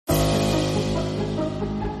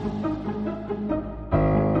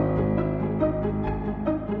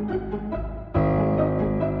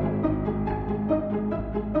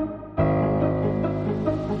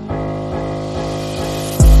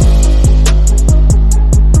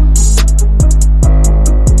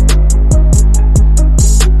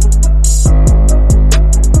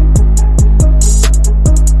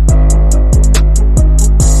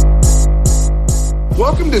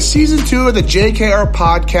Season 2 of the JKR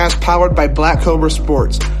podcast powered by Black Cobra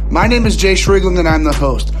Sports. My name is Jay Shrigland and I'm the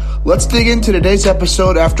host. Let's dig into today's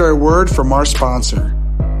episode after a word from our sponsor.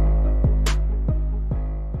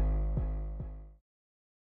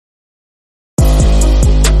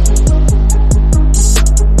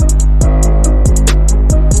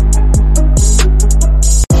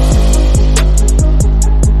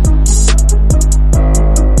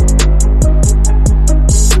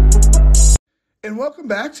 And welcome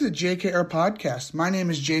back to the JKR podcast. My name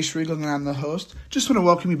is Jay Shrigland and I'm the host. Just want to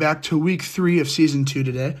welcome you back to week 3 of season 2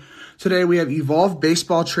 today. Today we have Evolve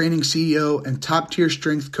Baseball Training CEO and top-tier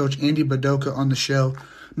strength coach Andy Bidochka on the show.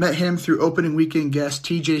 Met him through opening weekend guests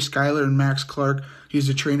TJ Schuyler and Max Clark. He's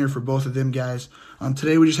the trainer for both of them guys.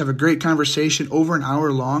 Today we just have a great conversation, over an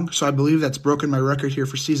hour long, so I believe that's broken my record here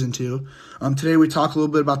for season 2. Today we talk a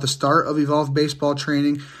little bit about the start of Evolve Baseball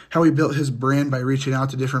Training, how he built his brand by reaching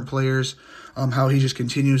out to different players, how he just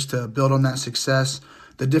continues to build on that success,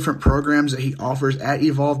 the different programs that he offers at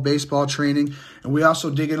Evolve Baseball Training, and we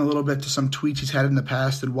also dig in a little bit to some tweets he's had in the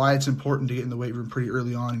past and why it's important to get in the weight room pretty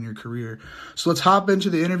early on in your career. So let's hop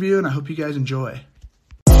into the interview, and I hope you guys enjoy.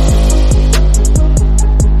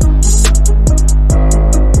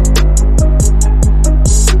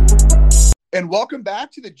 And welcome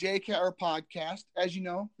back to the JKR podcast. As you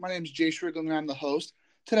know, my name is Jay Shrigland and I'm the host.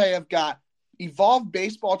 Today I've got Evolve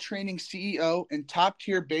Baseball Training CEO and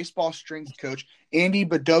top-tier baseball strength coach Andy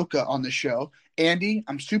Bidochka on the show. Andy,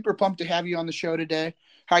 I'm super pumped to have you on the show today.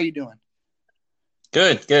 How are you doing?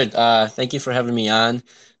 Good. Thank you for having me on.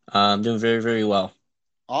 I'm doing very, very well.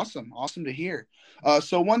 Awesome to hear.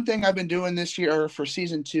 So one thing I've been doing this year for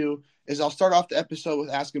season 2 is I'll start off the episode with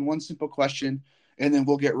asking one simple question, and then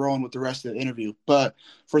we'll get rolling with the rest of the interview. But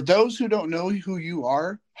for those who don't know who you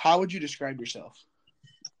are, how would you describe yourself?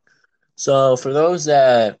 So for those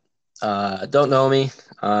that don't know me,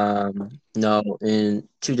 in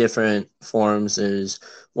 2 different forms is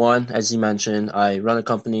one, as you mentioned, I run a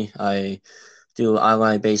company. I do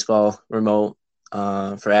online baseball remote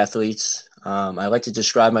for athletes. I like to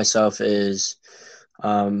describe myself as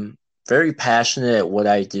very passionate at what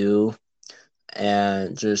I do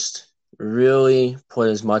and just really put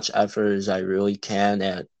as much effort as I really can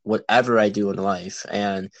at whatever I do in life.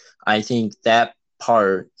 And I think that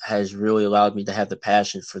part has really allowed me to have the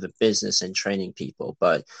passion for the business and training people.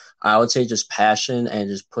 But I would say just passion and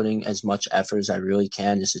just putting as much effort as I really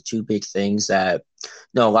can is the 2 big things that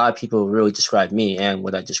a lot of people really describe me and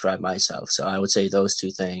what I describe myself. So I would say those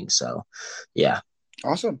 2 things. So yeah.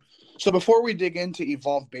 Awesome. So before we dig into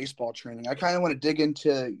Evolve Baseball Training, I kind of want to dig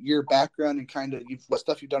into your background and kind of what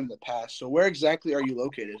stuff you've done in the past. So where exactly are you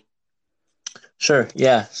located? Sure.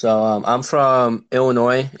 Yeah. So I'm from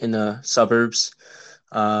Illinois in the suburbs,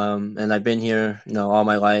 and I've been here, all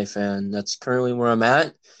my life, and that's currently where I'm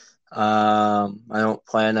at. I don't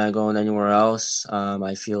plan on going anywhere else.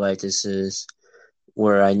 I feel like this is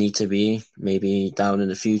where I need to be. Maybe down in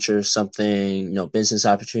the future, something, business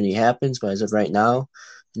opportunity happens, but as of right now,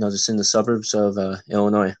 just in the suburbs of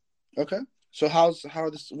Illinois. Okay. So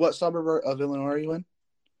what suburb of Illinois are you in?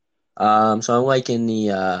 So I'm like in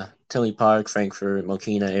the Tinley Park, Frankfort,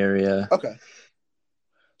 Mokina area. Okay.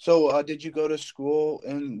 So did you go to school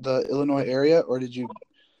in the Illinois area, or did you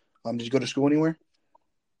go to school anywhere?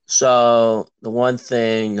 So the one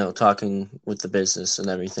thing, talking with the business and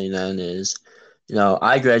everything then is,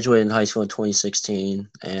 I graduated in high school in 2016,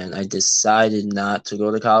 and I decided not to go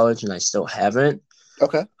to college, and I still haven't.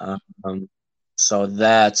 Okay. So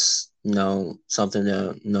that's, something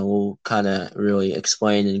that, we'll kind of really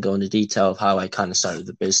explain and go into detail of how I kind of started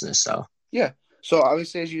the business. So, yeah. So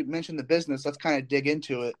obviously, as you mentioned the business, let's kind of dig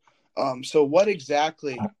into it. So what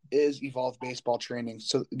exactly is Evolve Baseball Training?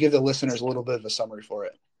 So give the listeners a little bit of a summary for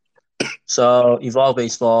it. So Evolve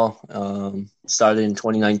Baseball started in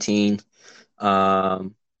 2019.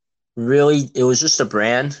 Really, it was just a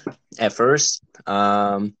brand at first.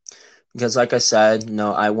 Because like I said,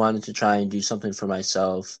 I wanted to try and do something for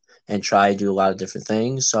myself and try to do a lot of different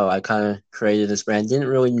things. So I kind of created this brand. Didn't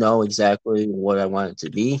really know exactly what I wanted to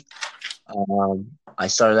be. I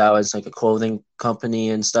started out as like a clothing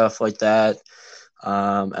company and stuff like that.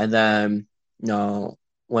 And then,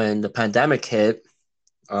 when the pandemic hit,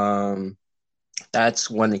 that's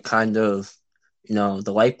when it kind of,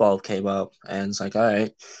 the light bulb came up, and it's like, all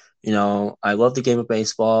right, I love the game of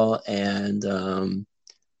baseball, and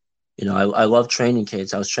I love training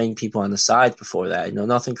kids. I was training people on the side before that,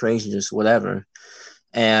 nothing crazy, just whatever.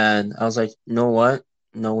 And I was like, you know what?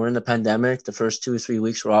 We're in the pandemic. The first 2 or 3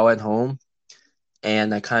 weeks we're all at home.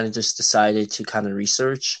 And I kind of just decided to kind of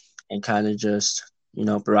research and kind of just,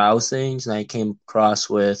 browse things. And I came across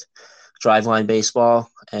with driveline baseball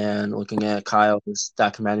and looking at Kyle's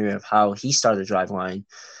documentary of how he started driveline.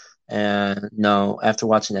 And after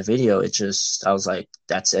watching that video, I was like,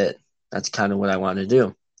 that's it. That's kind of what I want to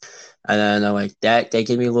do. And then I like that. They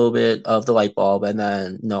gave me a little bit of the light bulb. And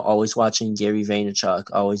then, always watching Gary Vaynerchuk,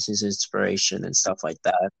 always his inspiration and stuff like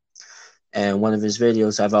that. And one of his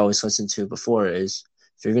videos I've always listened to before is,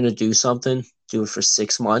 if you're going to do something, do it for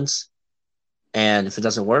 6 months. And if it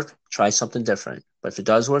doesn't work, try something different. But if it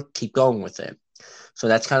does work, keep going with it. So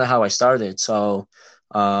that's kind of how I started. So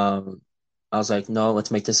I was like, no,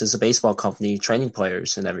 let's make this as a baseball company, training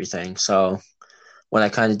players and everything. So what I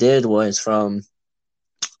kind of did was from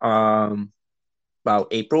about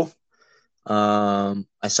April,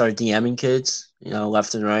 I started DMing kids,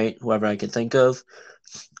 left and right, whoever I could think of.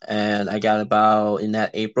 And I got about, in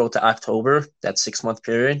that April to October, that 6-month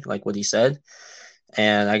period, like what he said.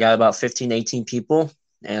 And I got about 15, 18 people,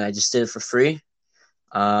 and I just did it for free.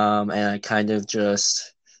 And I kind of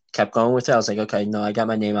just kept going with it. I was like, okay, no, I got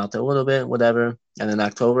my name out there a little bit, whatever. And then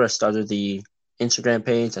October, I started the Instagram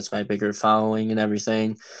page. That's my bigger following and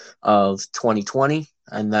everything of 2020.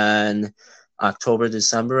 And then October,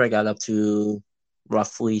 December, I got up to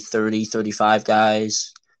roughly 30, 35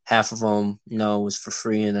 guys. Half of them, was for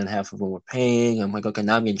free, and then half of them were paying. I'm like, okay,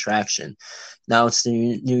 now I'm getting traction. Now it's the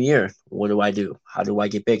new year. What do I do? How do I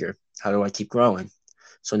get bigger? How do I keep growing?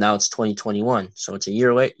 So now it's 2021. So it's a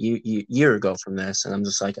year ago from this. And I'm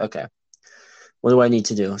just like, okay, what do I need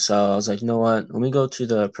to do? So I was like, you know what? Let me go to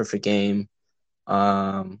the Perfect Game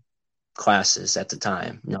classes at the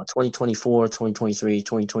time. 2024, 2023,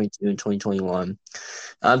 2022, and 2021.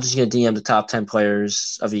 I'm just going to DM the top 10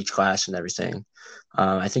 players of each class and everything.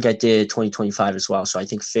 I think I did 2025 as well. So I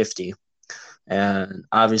think 50. And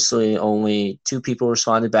obviously only 2 people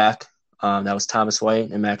responded back. That was Thomas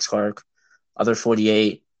White and Max Clark. Other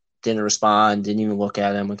 48 didn't respond, didn't even look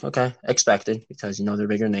at it. I'm like, okay, expected, because, they're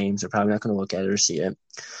bigger names. They're probably not going to look at it or see it.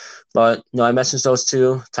 But, I messaged those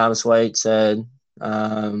 2. Thomas White said,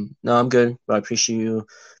 no, I'm good, but I appreciate,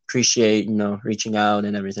 reaching out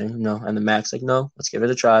and everything, and the Max like, no, let's give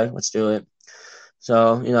it a try. Let's do it.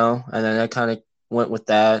 So, and then I kind of went with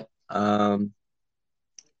that. At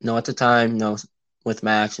the time, with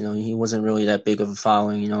Max, he wasn't really that big of a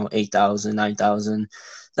following, 8,000, 9,000.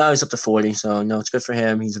 Now he's up to 40. So, it's good for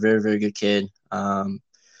him. He's a very, very good kid. And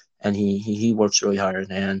he works really hard.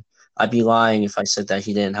 And I'd be lying if I said that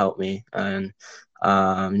he didn't help me. And,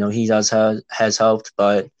 he has helped.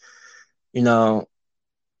 But,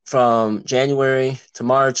 from January to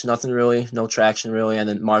March, nothing really, no traction really. And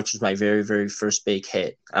then March was my very, very first big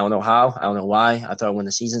hit. I don't know how. I don't know why. I thought when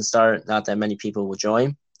the season started, not that many people would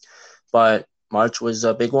join. But March was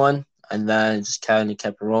a big one. And then it just kind of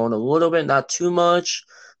kept rolling a little bit, not too much.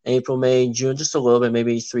 April, May, June, just a little bit,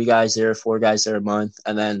 maybe 3 guys there, 4 guys there a month.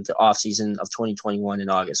 And then the off season of 2021 in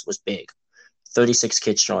August was big. 36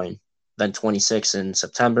 kids joined, then 26 in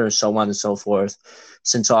September, so on and so forth.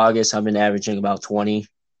 Since August, I've been averaging about 20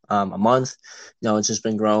 a month. It's just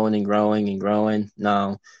been growing and growing and growing.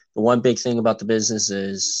 Now, the one big thing about the business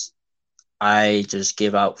is I just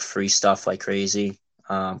give out free stuff like crazy.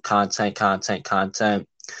 Content.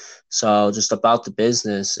 So just about the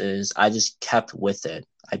business is I just kept with it.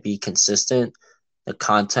 I'd be consistent, the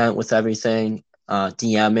content with everything,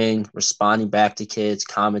 DMing, responding back to kids,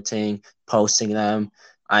 commenting, posting them.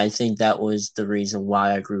 I think that was the reason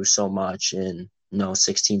why I grew so much in,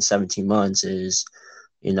 16, 17 months is,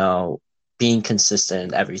 being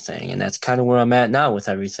consistent in everything. And that's kind of where I'm at now with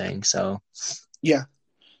everything. So, yeah.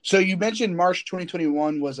 So you mentioned March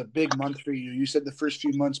 2021 was a big month for you. You said the first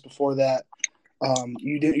few months before that,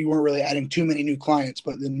 you weren't really adding too many new clients,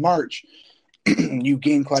 but in March you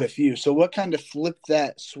gained quite a few. So what kind of flipped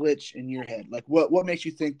that switch in your head? Like what makes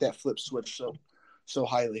you think that flip switch so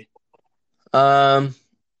highly?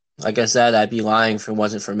 Like I said, I'd be lying if it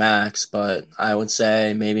wasn't for Max, but I would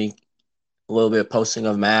say maybe a little bit of posting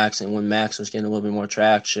of Max, and when Max was getting a little bit more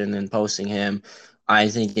traction and posting him, I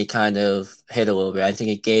think it kind of hit a little bit. I think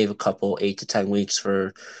it gave a couple 8 to 10 weeks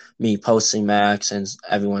for me posting Max and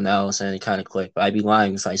everyone else, and it kind of clicked. But I'd be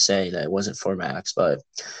lying if I say that it wasn't for Max. But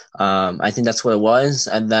I think that's what it was.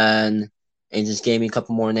 And then it just gave me a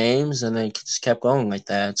couple more names, and then it just kept going like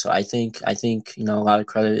that. So I think a lot of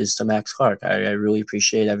credit is to Max Clark. I really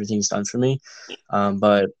appreciate everything he's done for me.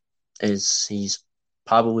 But he's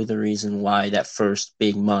probably the reason why that first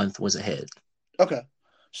big month was a hit. Okay.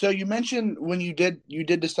 So you mentioned when you did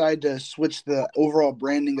decide to switch the overall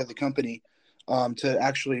branding of the company to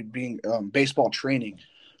actually being baseball training.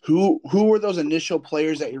 Who were those initial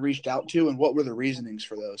players that you reached out to, and what were the reasonings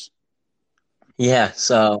for those? Yeah,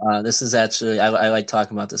 so this is actually I like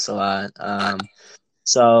talking about this a lot.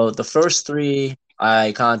 So the first three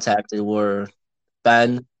I contacted were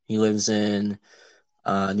Ben. He lives in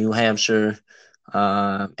New Hampshire.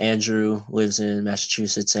 Andrew lives in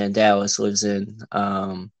Massachusetts, and Dallas lives in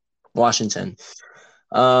Washington.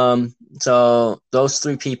 So those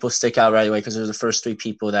three people stick out right away because they're the first three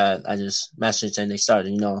people that I just messaged and they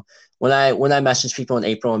started. When I messaged people in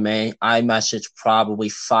April and May, I messaged probably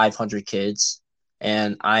 500 kids,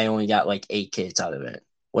 and I only got like 8 kids out of it.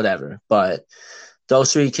 Whatever, but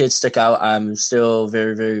those three kids stick out. I'm still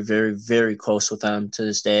very, very, very, very close with them to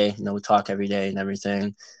this day. We talk every day and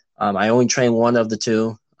everything. I only train one of the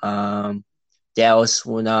two. Dallas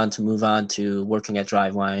went on to move on to working at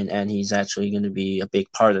Driveline, and he's actually going to be a big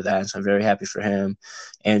part of that. So I'm very happy for him.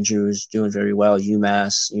 Andrew is doing very well,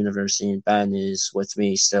 UMass University, and Ben is with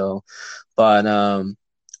me still. But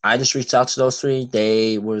I just reached out to those three.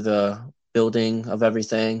 They were the building of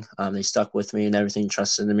everything. They stuck with me and everything,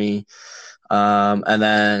 trusted in me. And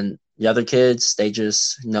then the other kids, they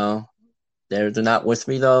just, they're not with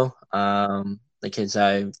me though. The kids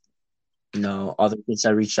other kids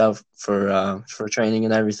I reached out for training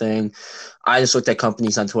and everything. I just looked at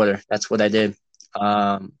companies on Twitter. That's what I did.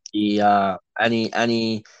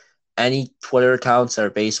 Any Twitter accounts that are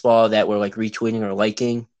baseball that were like retweeting or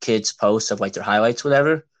liking kids' posts of like their highlights,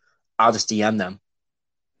 whatever, I'll just DM them.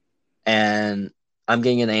 And I'm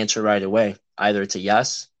getting an answer right away. Either it's a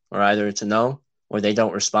yes or either it's a no, or they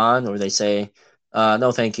don't respond or they say,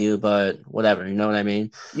 no, thank you, but whatever. You know what I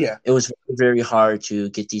mean? Yeah. It was very hard to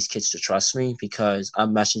get these kids to trust me because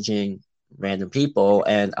I'm messaging random people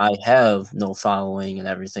and I have no following and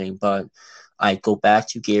everything. But I go back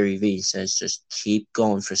to Gary Vee says just keep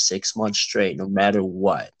going for 6 months straight, no matter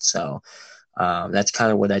what. So that's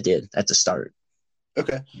kind of what I did at the start.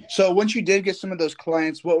 Okay. So once you did get some of those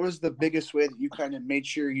clients, what was the biggest way that you kind of made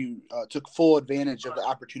sure you took full advantage of the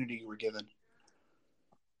opportunity you were given?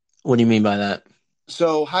 What do you mean by that?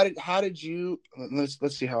 So how did you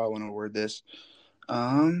let's see how I want to word this.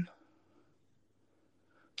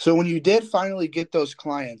 So when you did finally get those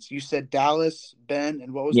clients, you said Dallas, Ben,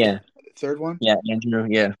 and what was the Yeah. third one? Yeah, Andrew.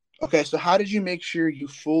 Yeah. Okay, so how did you make sure you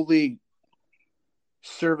fully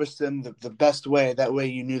serviced them the best way? That way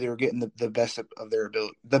you knew they were getting the best of their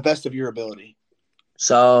ability, the best of your ability.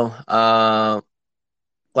 So,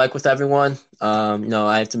 like with everyone,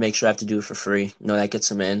 I have to make sure I have to do it for free. That gets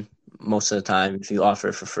them in most of the time if you offer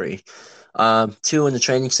it for free. Two, in the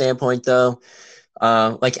training standpoint, though,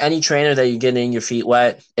 like any trainer that you're getting your feet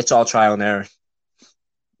wet, it's all trial and error.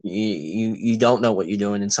 You don't know what you're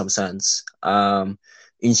doing in some sense.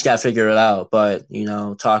 You just got to figure it out. But,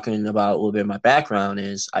 talking about a little bit of my background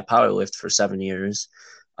is I powerlift for 7 years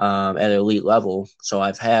at an elite level. So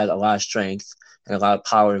I've had a lot of strength and a lot of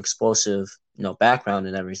power, explosive, background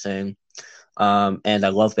and everything. And I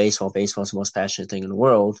love baseball. Baseball is the most passionate thing in the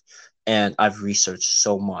world. And I've researched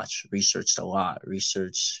so much, researched a lot,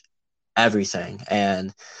 researched everything.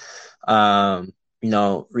 And,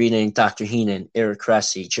 reading Dr. Heenan, Eric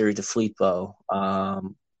Cressy, Jerry DeFilippo,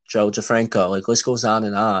 Joe DeFranco, like list goes on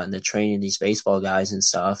and on. They're training these baseball guys and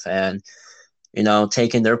stuff. And,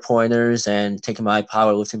 taking their pointers and taking my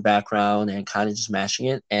powerlifting background and kind of just mashing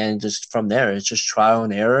it. And just from there, it's just trial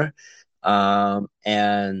and error.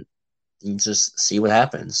 And you just see what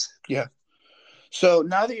happens. Yeah. So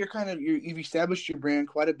now that you've established your brand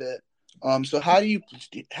quite a bit, so how do you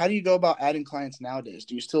go about adding clients nowadays?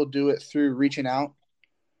 Do you still do it through reaching out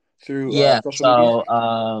through Yeah.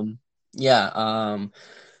 social media? So,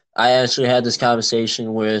 I actually had this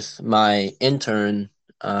conversation with my intern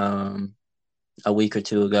a week or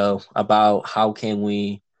two ago about how can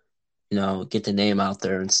we, get the name out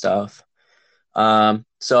there and stuff.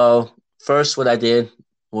 So first, what I did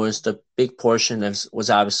was the big portion was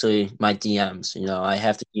obviously my DMs. I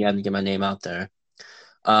have to DM to get my name out there.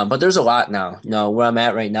 But there's a lot now. Where I'm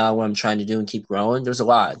at right now, what I'm trying to do and keep growing, there's a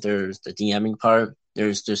lot. There's the DMing part.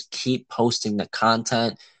 There's just keep posting the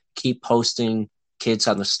content, keep posting kids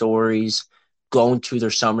on the stories, going to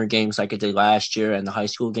their summer games like I did last year and the high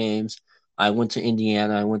school games. I went to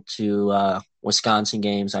Indiana. I went to Wisconsin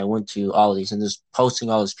games. I went to all of these and just posting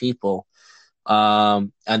all these people.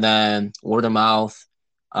 And then word of mouth.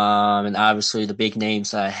 And obviously the big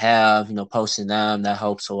names that I have, posting them, that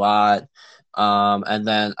helps a lot. And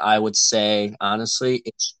then I would say, honestly,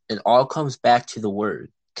 it all comes back to the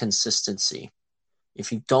word consistency.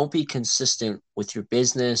 If you don't be consistent with your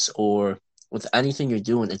business or with anything you're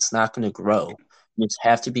doing, it's not going to grow. You just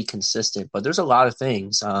have to be consistent. But there's a lot of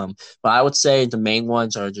things. But I would say the main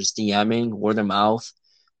ones are just DMing, word of mouth,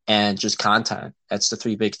 and just content. That's the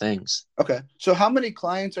three big things. Okay. So how many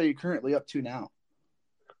clients are you currently up to now?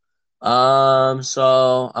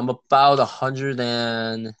 So I'm about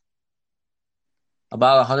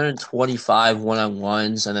 125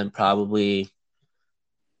 one-on-ones, and then probably,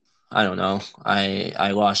 I don't know,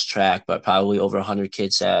 I lost track, but probably over 100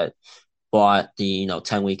 kids that bought the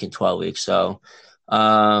 10-week and 12 week. So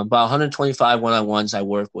about 125 one-on-ones I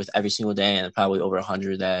work with every single day, and probably over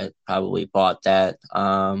 100 that probably bought that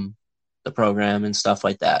the program and stuff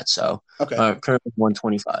like that. So Okay. currently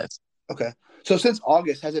 125. Okay. So since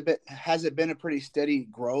August, has it been a pretty steady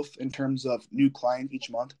growth in terms of new clients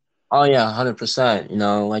each month? Oh yeah, 100%.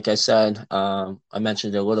 Like I said, I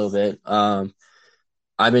mentioned it a little bit.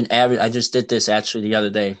 I've been average. I just did this actually the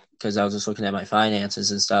other day because I was just looking at my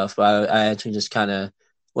finances and stuff. But I actually just kind of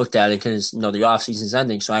looked at it because the off season's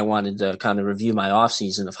ending, so I wanted to kind of review my off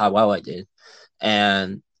season of how well I did.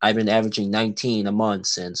 And I've been averaging 19 a month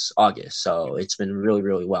since August, so it's been really,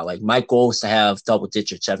 really well. Like my goal is to have double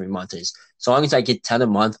digits every month. Is so long as I get 10 a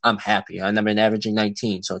month, I'm happy. And I've been averaging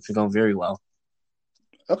 19, so it's been going very well.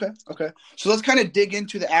 Okay, okay. So let's kind of dig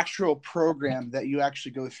into the actual program that you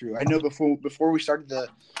actually go through. I know before we started the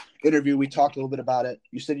interview, we talked a little bit about it.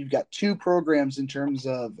 You said you've got two programs in terms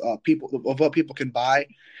of people of what people can buy,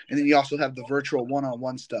 and then you also have the virtual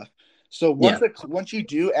one-on-one stuff. So Yeah, once you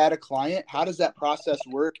do add a client, how does that process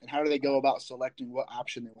work, and how do they go about selecting what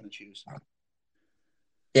option they want to choose?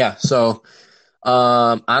 yeah. So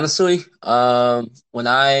honestly, when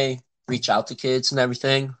I reach out to kids and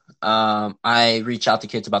everything, I reach out to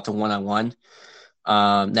kids about the one-on-one.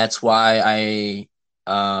 That's why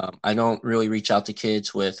I don't really reach out to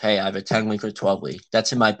kids with, hey, I have a 10-week or 12-week.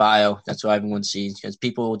 That's in my bio. That's what everyone sees because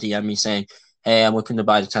people will DM me saying, hey, I'm looking to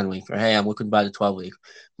buy the 10-week or hey, I'm looking to buy the 12-week.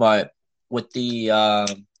 But with the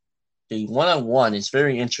one-on-one, it's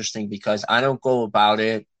very interesting because I don't go about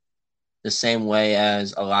it the same way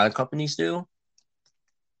as a lot of companies do.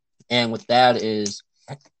 And with that is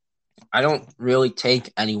I don't really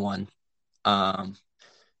take anyone. Um,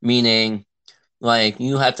 Meaning like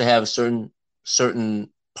you have to have a certain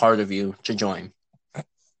part of you to join.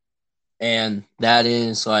 And that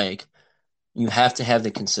is like you have to have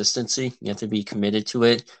the consistency, you have to be committed to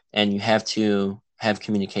it, and you have to have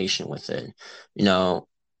communication with it. You know,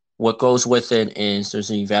 what goes with it is there's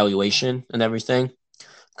an evaluation and everything.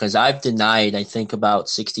 Because I've denied, I think, about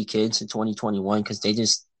 60 kids in 2021 because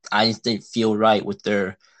I just didn't feel right with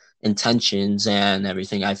their intentions and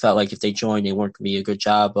everything. I felt like if they joined, they weren't going to be a good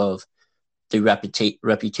job of the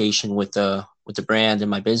reputation with the brand and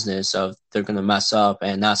my business of they're going to mess up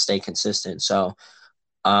and not stay consistent. So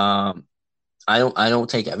um, I don't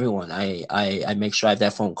take everyone. I make sure I have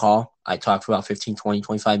that phone call. I talk for about 15, 20,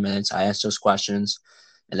 25 minutes. I ask those questions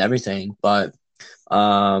and everything. But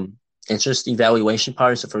it's just the evaluation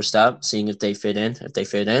part is the first step, seeing if they fit in. If they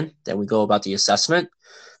fit in, then we go about the assessment.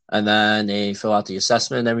 And then they fill out the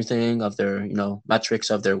assessment and everything of their, metrics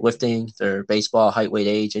of their lifting, their baseball, height, weight,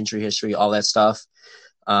 age, injury history, all that stuff.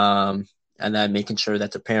 Um, and then making sure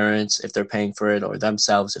that the parents, if they're paying for it, or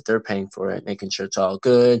themselves, if they're paying for it, making sure it's all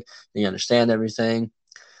good, they understand everything.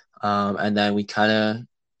 And then we kind of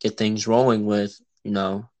get things rolling with,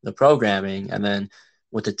 the programming. And then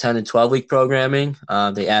with the 10 and 12-week programming,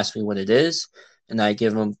 they ask me what it is, and I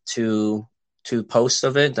give them two posts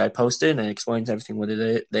of it that I posted, and it explains everything what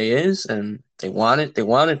they is, and they want it, they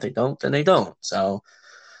want it. They don't, then they don't. So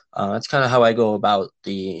that's kind of how I go about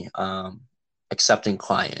the accepting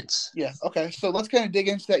clients. Yeah. Okay. So let's kind of dig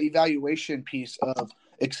into that evaluation piece of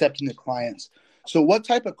accepting the clients. So what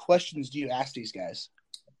type of questions do you ask these guys?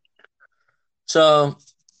 So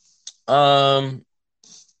um,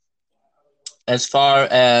 as far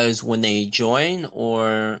as when they join,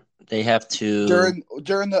 or they have to.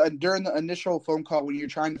 During the initial phone call when you're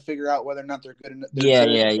trying to figure out whether or not they're Yeah, good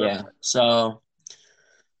in yeah, the yeah. program. So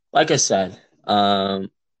like I said, I'm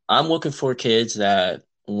looking for kids that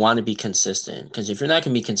want to be consistent. Because if you're not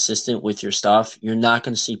going to be consistent with your stuff, you're not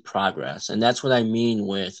going to see progress. And that's what I mean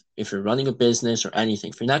with if you're running a business or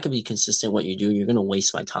anything, if you're not going to be consistent what you do, you're going to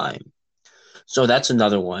waste my time. So that's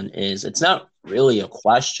another one is it's not really a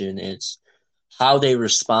question. It's how they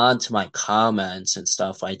respond to my comments and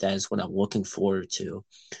stuff like that is what I'm looking forward to.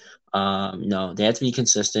 They have to be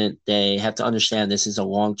consistent. They have to understand this is a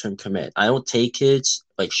long term commit. I don't take kids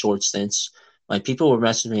like short stints. Like people will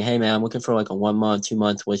message me, hey man, I'm looking for like a 1 month, 2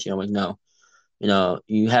 month with you. I'm like, no,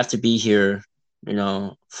 you have to be here,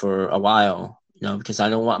 for a while, because I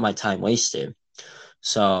don't want my time wasted.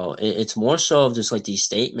 So it's more so of just like these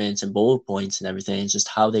statements and bullet points and everything. It's just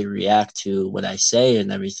how they react to what I say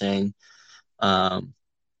and everything. Um,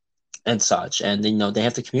 and such. And they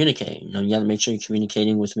have to communicate. You got to make sure you're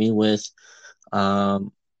communicating with me with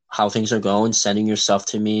um, how things are going, sending your stuff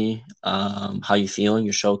to me, how you feeling,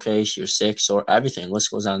 your showcase, your six, or everything.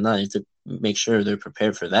 List goes on and on. You have to make sure they're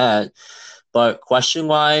prepared for that. But question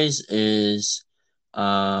wise is,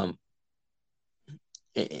 um,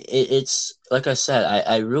 it's like I said,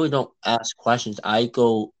 I really don't ask questions. I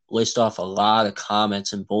go list off a lot of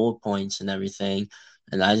comments and bullet points and everything,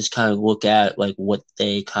 and I just kind of look at like what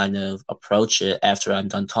they kind of approach it after I'm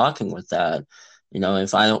done talking with that.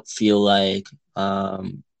 If I don't feel like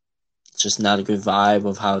it's just not a good vibe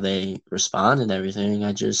of how they respond and everything,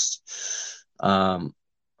 um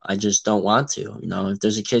I just don't want to. If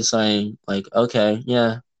there's a kid saying like, okay,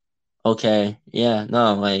 yeah,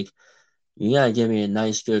 no, like you gotta give me a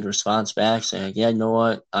nice, good response back saying, yeah, you know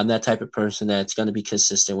what? I'm that type of person that's gonna be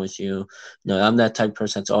consistent with you. I'm that type of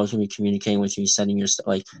person that's always gonna be communicating with you, sending your stuff.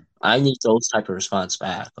 Like, I need those type of response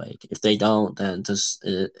back. Like, if they don't, then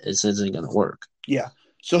it isn't gonna work. Yeah.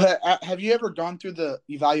 So have you ever gone through the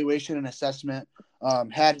evaluation and assessment,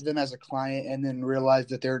 had them as a client, and then realized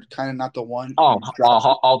that they're kind of not the one? Oh,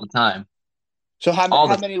 all the time, So how all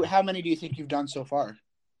how the many how many do you think you've done so far?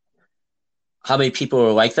 how many people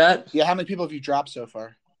are like that? Yeah, how many people have you dropped so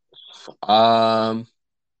far? Um,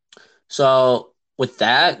 so with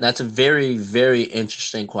that's a very, very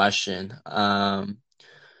interesting question.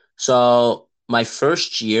 So my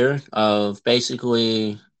first year of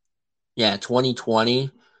basically, yeah,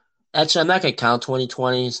 2020. Actually, I'm not gonna count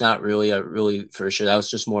 2020. It's not really a really for sure. That was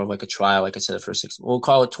just more of like a trial, like I said, the first 6. We'll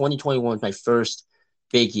call it 2021 was my first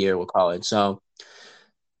big year. We'll call it. So,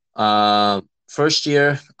 first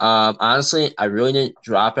year, honestly, I really didn't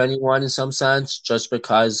drop anyone in some sense, just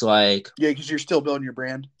because like Yeah, because you're still building your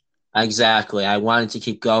brand. exactly, I wanted to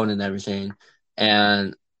keep going and everything,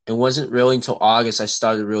 and it wasn't really until August I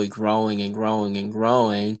started really growing and growing and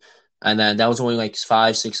growing, and then that was only like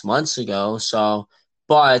 5, 6 months ago. So,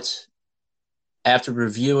 but after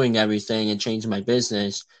reviewing everything and changing my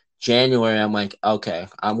business, January, I'm like, okay,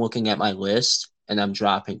 I'm looking at my list and I'm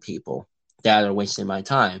dropping people that are wasting my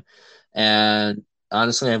time. And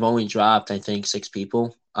honestly, I've only dropped, I think, 6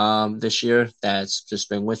 people this year that's just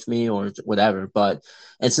been with me or whatever. But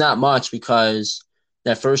it's not much because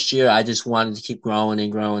that first year I just wanted to keep growing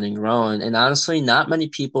and growing and growing. And honestly, not many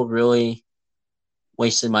people really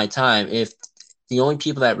wasted my time. If the only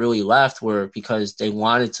people that really left were because they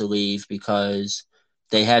wanted to leave because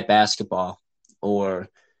they had basketball or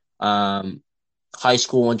um, high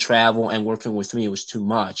school and travel and working with me was too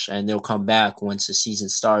much, and they'll come back once the season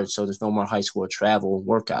starts. So there's no more high school travel and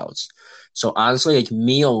workouts. So honestly, like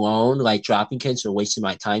me alone, like dropping kids or wasting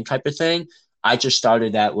my time type of thing, I just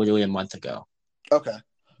started that literally a month ago. Okay.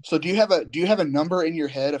 So do you have a number in your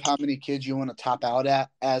head of how many kids you want to top out at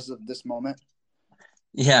as of this moment?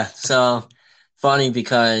 Yeah, so funny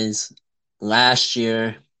because last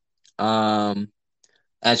year, um,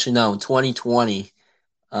 actually no, 2020.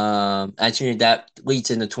 Actually, that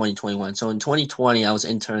leads into 2021. So in 2020, I was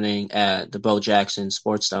interning at the Bo Jackson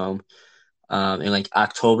Sports Dome in like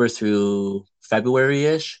October through February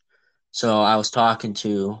ish. So I was talking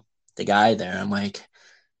to the guy there. I'm like,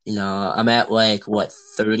 I'm at like what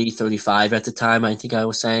 30, 35 at the time, I think I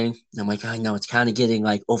was saying. I'm like, I know it's kind of getting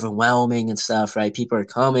like overwhelming and stuff, right? People are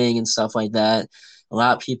coming and stuff like that. A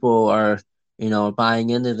lot of people are, buying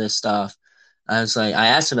into this stuff. I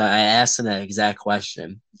asked him that exact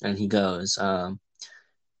question, and he goes,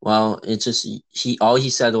 well, it's just all he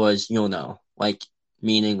said was, you'll know, like,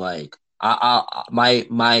 meaning like,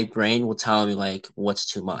 my brain will tell me like what's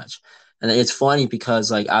too much. And it's funny because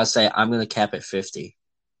like I'll say I'm gonna cap at 50.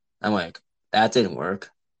 I'm like, that didn't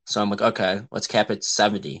work. So I'm like, okay, let's cap it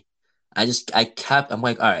 70. I'm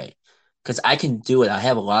like, all right, because I can do it. I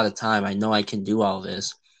have a lot of time. I know I can do all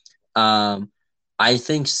this. Um, I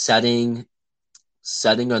think setting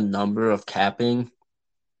a number of capping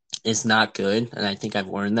is not good, and I think I've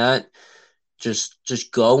learned that. Just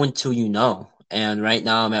go until you know. And right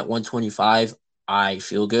now I'm at 125. I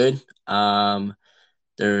feel good.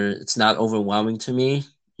 It's not overwhelming to me.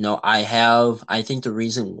 I think the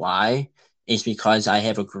reason why is because I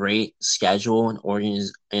have a great schedule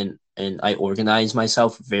and I organize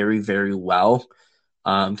myself very, very well.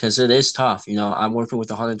 Because it is tough. I'm working with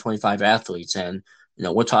 125 athletes, and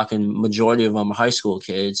we're talking majority of them are high school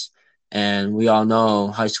kids, and we all know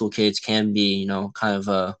high school kids can be, kind of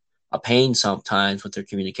a pain sometimes with their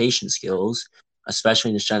communication skills, especially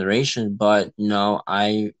in this generation. But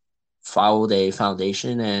I followed a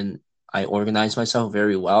foundation and I organized myself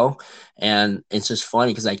very well. And it's just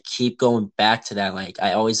funny because I keep going back to that. Like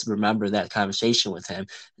I always remember that conversation with him.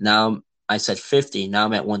 Now I said 50. Now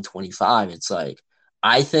I'm at 125. It's like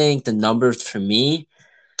I think the numbers for me,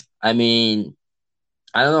 I mean,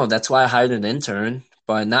 I don't know. That's why I hired an intern.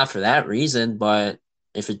 but not for that reason. But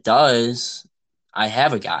if it does, I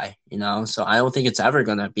have a guy, so I don't think it's ever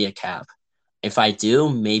going to be a cap. If I do,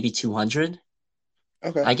 maybe 200,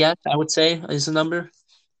 Okay. I guess I would say is the number.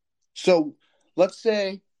 So let's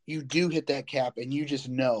say you do hit that cap and you just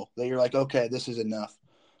know that you're like, okay, this is enough.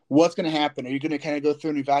 What's going to happen? Are you going to kind of go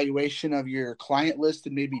through an evaluation of your client list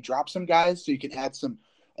and maybe drop some guys so you can add some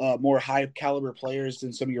more high caliber players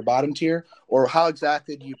than some of your bottom tier? Or how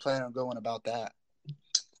exactly do you plan on going about that?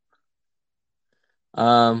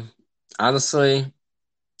 Um, Honestly,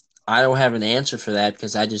 I don't have an answer for that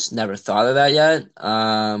because I just never thought of that yet.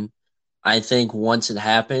 I think once it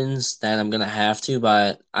happens, then I'm gonna have to,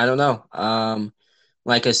 but I don't know.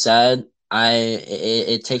 Like I said,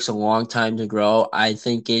 it takes a long time to grow. I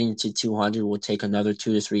think getting to 200 will take another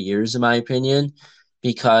 2 to 3 years, in my opinion,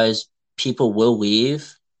 because people will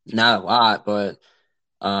leave. Not a lot, but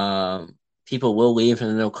people will leave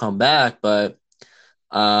and then they'll come back. But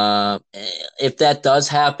if that does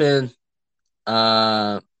happen,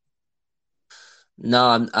 uh,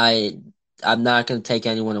 no, I'm not gonna take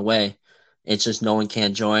anyone away. It's just no one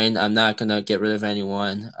can join. I'm not gonna get rid of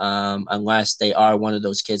anyone, unless they are one of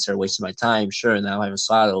those kids that are wasting my time. Sure, now I have a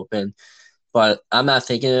slot open, but I'm not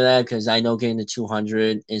thinking of that because I know getting to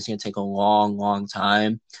 200 is gonna take a long, long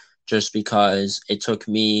time. Just because it took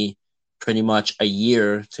me pretty much a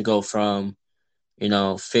year to go from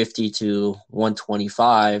 50 to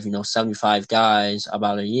 125, 75 guys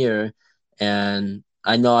about a year. And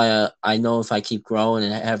I know if I keep growing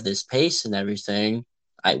and have this pace and everything,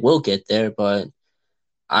 I will get there, but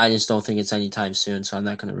I just don't think it's anytime soon. So I'm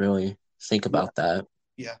not going to really think Yeah. about that.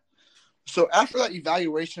 Yeah. So after that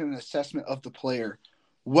evaluation and assessment of the player,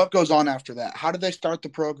 what goes on after that? How do they start the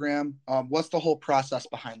program? What's the whole process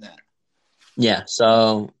behind that? Yeah.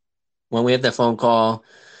 So when we have that phone call,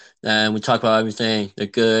 and we talk about everything. They're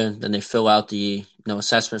good. Then they fill out the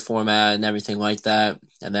assessment format and everything like that.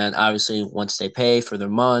 And then obviously once they pay for their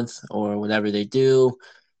month or whatever they do,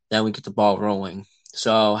 then we get the ball rolling.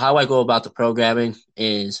 So how I go about the programming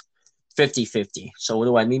is 50-50. So what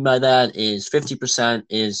do I mean by that is 50%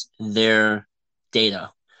 is their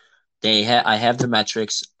data. I have their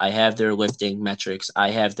metrics, I have their lifting metrics,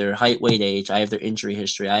 I have their height, weight, age, I have their injury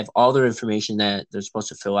history, I have all their information that they're supposed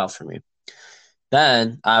to fill out for me.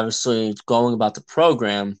 Then, obviously, going about the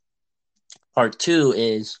program, part two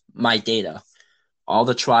is my data, all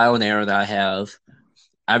the trial and error that I have,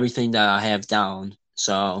 everything that I have down.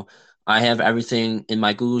 So I have everything in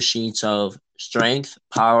my Google Sheets of strength,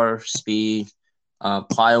 power, speed,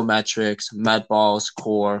 plyometrics, med balls,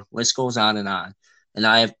 core, list goes on and on. And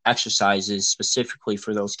I have exercises specifically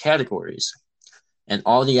for those categories. And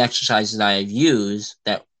all the exercises I have used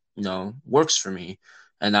that works for me.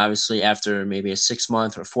 And obviously, after maybe a 6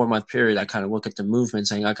 month or 4 month period, I kind of look at the movement,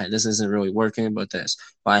 saying, "Okay, this isn't really working, but this."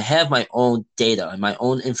 But I have my own data and my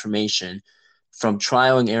own information from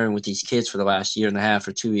trial and error with these kids for the last year and a half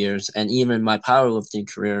or 2 years, and even my powerlifting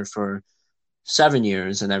career for 7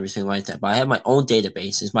 years and everything like that. But I have my own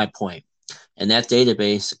database. Is my point. And that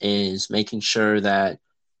database is making sure that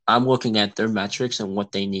I'm looking at their metrics and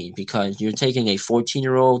what they need, because you're taking a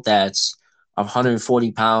 14-year-old that's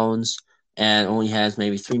 140 pounds and only has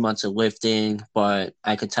maybe 3 months of lifting, but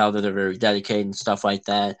I could tell that they're very dedicated and stuff like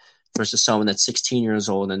that, versus someone that's 16 years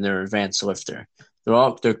old and they're an advanced lifter.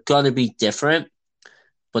 They're gonna be different,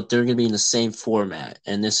 but they're gonna be in the same format.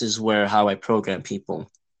 And this is where how I program people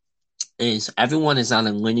is everyone is on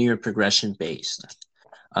a linear progression based,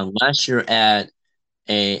 unless you're at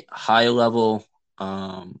a high level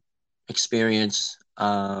experience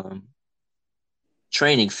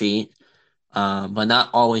training feat, but not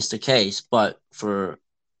always the case. But for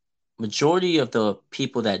majority of the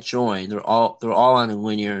people that join, they're all on a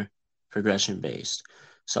linear progression based.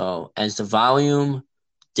 So as the volume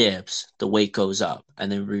dips, the weight goes up, and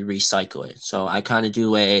then we recycle it. So I kind of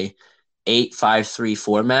do a 8-5-3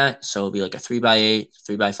 format. So it'll be like a 3x8,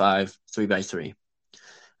 3x5, 3x3,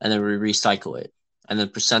 and then we recycle it, and the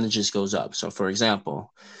percentages goes up. So for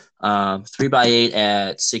example, 3x8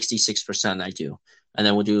 at 66% I do, and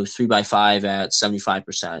then we'll do 3x5 at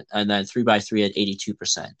 75%, and then 3x3 at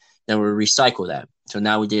 82%. Then we'll recycle that. So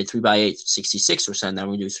now we did 3x8 66%. Then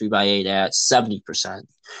we do 3x8 at 70%.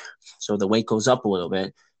 So the weight goes up a little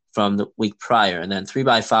bit from the week prior. And then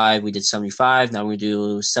 3x5 we did 75. Now we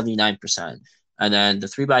do 79%. And then the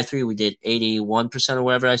 3x3 we did 81% or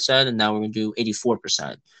whatever I said, and now we're going to do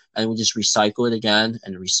 84%. And we just recycle it again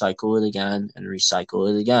and recycle it again and recycle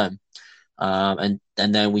it again. And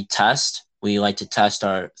then we test. We like to test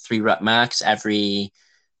our 3 rep max every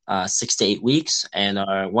 6 to 8 weeks, and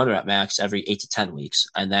our 1 rep max every 8 to 10 weeks.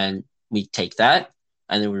 And then we take that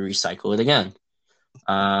and then we recycle it again.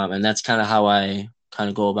 And that's kind of how I kind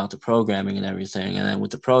of go about the programming and everything. And then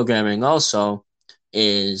with the programming also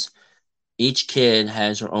is each kid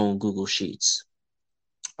has their own Google Sheets.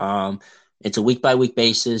 Um, it's a week by week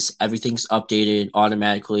basis. Everything's updated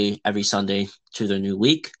automatically every Sunday to the new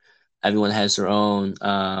week. Everyone has their own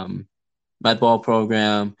med ball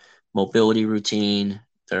program, mobility routine,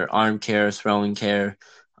 their arm care, throwing care,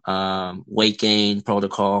 weight gain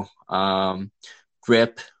protocol,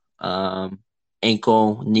 grip, um,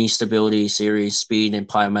 ankle, knee stability series, speed and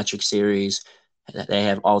plyometric series. They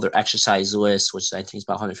have all their exercise lists, which I think is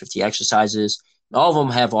about 150 exercises. All of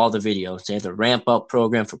them have all the videos. They have the ramp up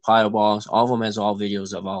program for plyo balls. All of them has all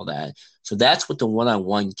videos of all that. So that's what the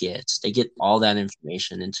one-on-one gets. They get all that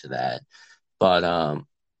information into that. But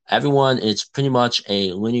everyone, it's pretty much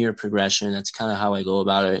a linear progression. That's kind of how I go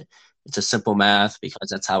about it. It's a simple math because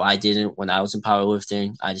that's how I did it when I was in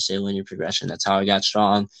powerlifting. I just say linear progression. That's how I got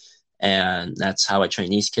strong. And that's how I train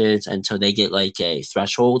these kids until they get like a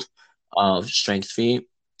threshold of strength feet.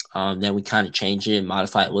 Then we kind of change it and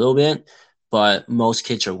modify it a little bit. But most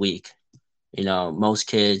kids are weak. Most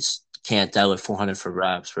kids can't deadlift 400 for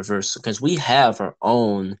reps, reverse, because we have our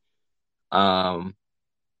own kind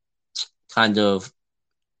of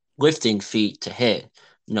lifting feet to hit.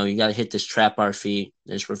 You got to hit this trap bar feet.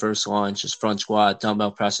 There's reverse lunge, there's front squat,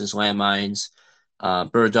 dumbbell presses, landmines,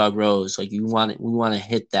 bird dog rows. Like we want to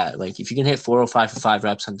hit that. Like if you can hit 405 for 5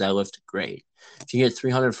 reps on deadlift, great. If you get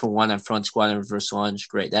 300 for 1 on front squat and reverse lunge,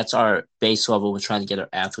 great. That's our base level we're trying to get our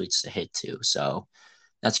athletes to hit to. So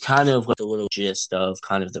that's kind of like a little gist of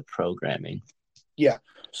kind of the programming. Yeah.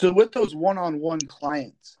 So with those one-on-one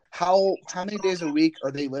clients, how many days a week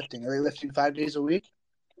are they lifting? Are they lifting 5 days a week?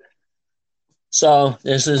 So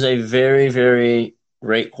this is a very, very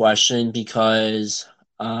great question because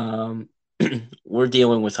we're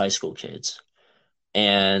dealing with high school kids.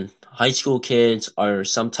 And high school kids are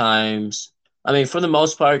sometimes, I mean, for the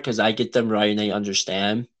most part, because I get them right and they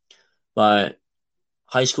understand, but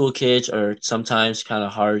high school kids are sometimes kind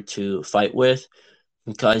of hard to fight with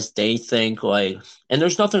because they think like, and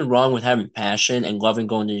there's nothing wrong with having passion and loving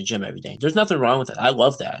going to the gym every day. There's nothing wrong with it. I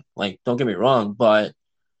love that. Like, don't get me wrong, but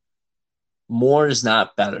more is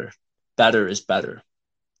not better. Better is better.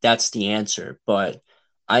 That's the answer. But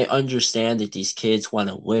I understand that these kids want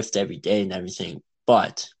to lift every day and everything.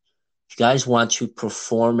 But if you guys want to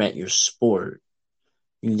perform at your sport,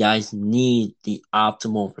 you guys need the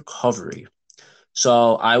optimal recovery.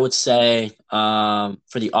 So I would say for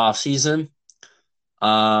the off season,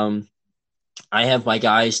 I have my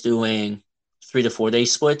guys doing 3 to 4 day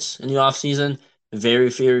splits in the off season. Very,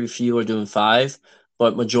 very few are doing 5,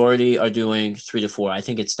 but majority are doing 3 to 4. I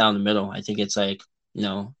think it's down the middle. I think it's like,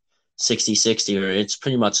 60-60, or it's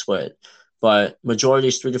pretty much split. But majority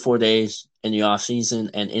is 3 to 4 days in the off season,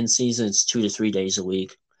 and in season it's 2 to 3 days a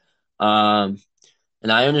week. And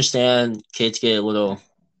I understand kids get a little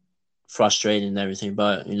frustrated and everything,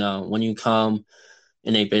 but when you come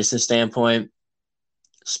in a business standpoint,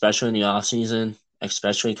 especially in the off season,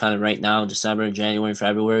 especially kind of right now, December, January,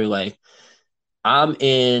 February, like I'm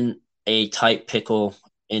in a tight pickle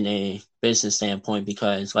in a business standpoint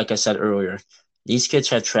because, like I said earlier, these kids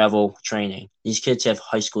have travel training. These kids have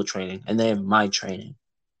high school training, and they have my training.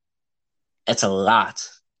 That's a lot.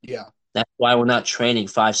 Yeah. That's why we're not training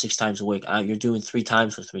 5-6 times a week. You're doing 3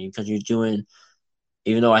 times with me because you're doing,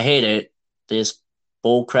 even though I hate it, this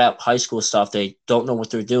bull crap high school stuff. They don't know what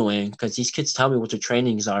they're doing because these kids tell me what their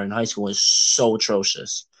trainings are in high school is so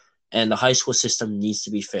atrocious. And the high school system needs to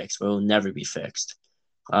be fixed, but it will never be fixed.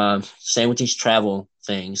 Same with these travel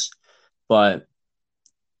things. But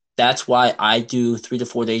that's why I do 3 to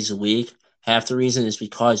 4 days a week. Half the reason is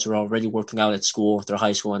because they're already working out at school, their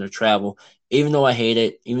high school, and their travel. Even though I hate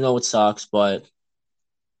it, even though it sucks, but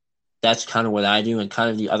that's kind of what I do. And kind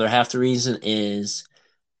of the other half the reason is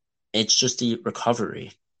it's just the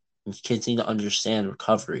recovery. Kids need to understand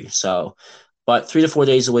recovery. So, but 3 to 4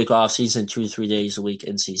 days a week off season, 2 to 3 days a week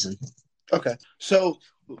in season. Okay. So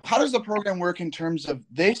how does the program work in terms of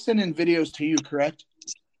they send in videos to you, correct?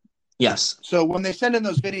 Yes. So when they send in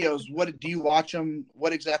those videos, what do you watch them?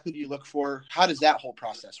 What exactly do you look for? How does that whole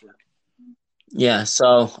process work? Yeah.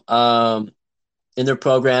 So in their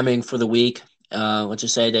programming for the week, let's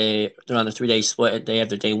just say they're on a 3 day split. They have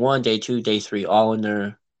their day 1, day 2, day 3, all in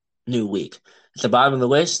their new week. At the bottom of the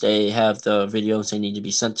list, they have the videos they need to be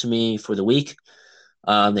sent to me for the week.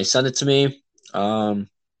 They send it to me, and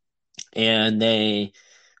they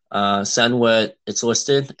send what it's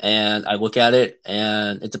listed, and I look at it,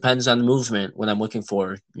 and it depends on the movement what I'm looking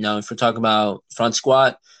for. If we're talking about front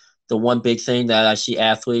squat, the one big thing that I see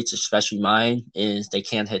athletes, especially mine, is they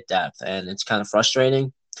can't hit depth, and it's kind of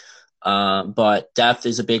frustrating. But depth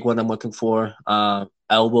is a big one I'm looking for.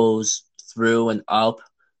 Elbows through and up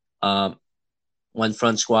um, when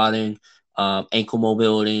front squatting, ankle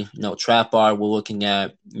mobility, trap bar. We're looking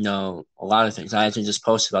at, a lot of things. I actually just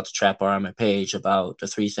posted about the trap bar on my page about the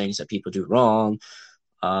 3 things that people do wrong.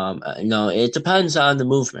 It depends on the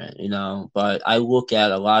movement, but I look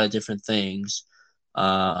at a lot of different things,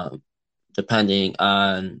 depending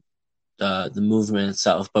on the movement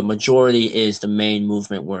itself. But majority is the main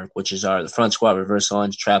movement work, which is the front squat, reverse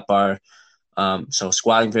lunge, trap bar. So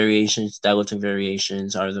squatting variations, deadlifting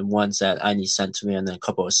variations are the ones that I need sent to me, and then a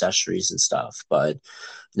couple of accessories and stuff. But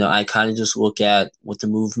I kind of just look at what the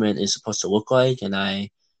movement is supposed to look like, and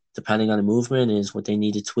depending on the movement, is what they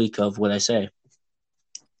need to tweak of what I say.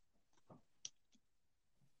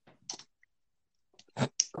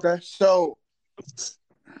 Okay, so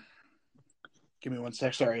give me 1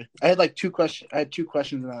 sec. Sorry, I had like 2 questions. I had 2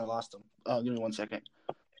 questions and I lost them. Give me 1 second.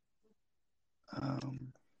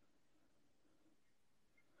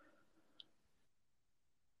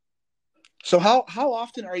 So how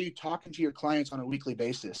often are you talking to your clients on a weekly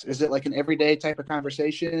basis? Is it like an everyday type of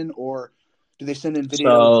conversation, or do they send in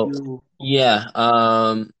videos? So yeah,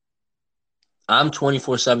 I'm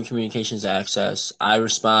 24/7 communications access. I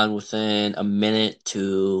respond within a minute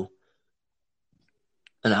to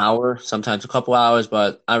an hour, sometimes a couple hours,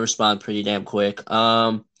 but I respond pretty damn quick.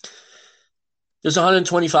 There's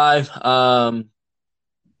 125.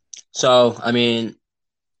 So I mean,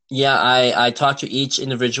 yeah, I talk to each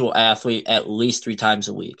individual athlete at least 3 times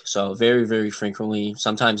a week. So very, very frequently,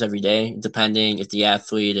 sometimes every day, depending if the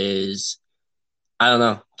athlete is, I don't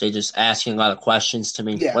know, they just asking a lot of questions to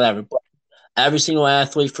me, Yeah. whatever. But every single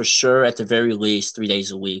athlete, for sure, at the very least, 3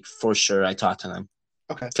 days a week, for sure, I talk to them.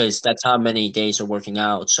 Okay. Because that's how many days they're working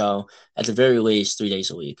out. So at the very least, 3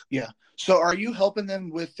 days a week. Yeah. So are you helping them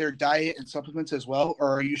with their diet and supplements as well,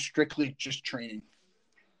 or are you strictly just training?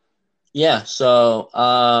 Yeah. So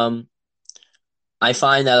I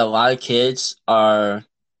find that a lot of kids are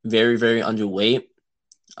very, very underweight.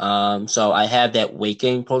 So I have that weight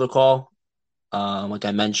gain protocol, like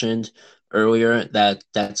I mentioned earlier,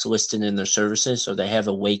 that's listed in their services. So they have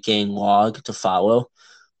a weight gain log to follow.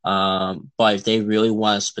 But if they really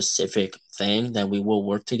want a specific thing, then we will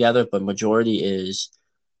work together. But majority is,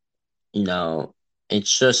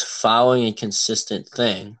 it's just following a consistent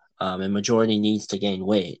thing. And majority needs to gain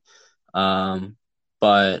weight.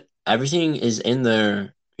 But everything is in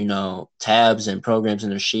their, tabs and programs in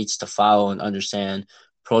their sheets to follow and understand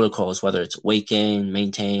protocols, whether it's weight gain,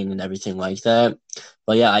 maintain, and everything like that.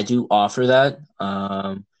 But yeah, I do offer that.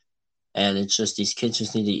 And it's just these kids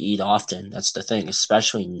just need to eat often. That's the thing,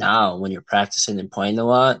 especially now when you're practicing and playing a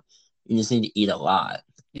lot. You just need to eat a lot.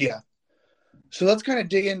 Yeah. So let's kind of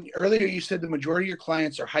dig in. Earlier, you said the majority of your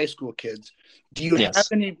clients are high school kids. Do you have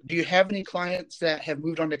Yes. any clients that have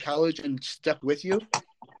moved on to college and stuck with you?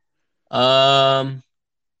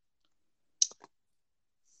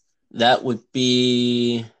 That would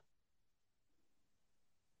be,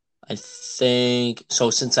 I think, so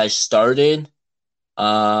since I started,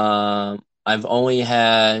 I've only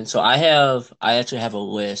had, so I actually have a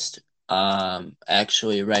list,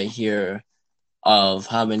 actually right here of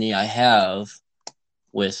how many I have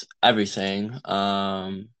with everything. If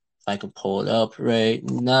I can pull it up right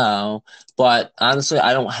now, but honestly,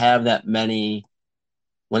 I don't have that many.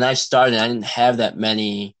 When I started, I didn't have that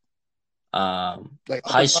many Like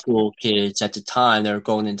high upper. school kids at the time that were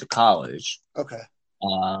going into college. Okay.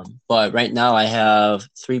 But right now I have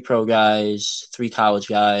 3 pro guys, 3 college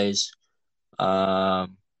guys,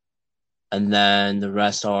 um, and then the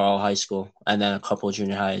rest are all high school, and then a couple of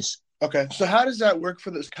junior highs. Okay. So how does that work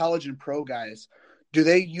for those college and pro guys? Do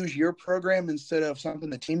they use your program instead of something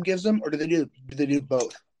the team gives them, or do they do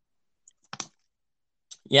both?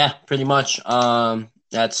 Yeah, pretty much.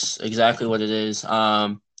 That's exactly what it is.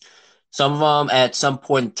 Some of them at some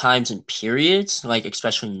point in times and periods, like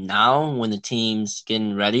especially now when the team's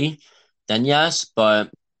getting ready, then yes.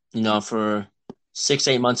 But for 6,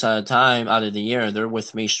 8 months at a time out of the year, they're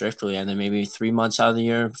with me strictly, and then maybe 3 months out of the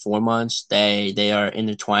year, 4 months, they are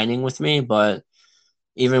intertwining with me. But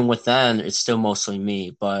even with them, it's still mostly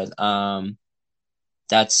me. But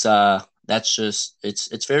that's just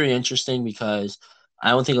it's very interesting because I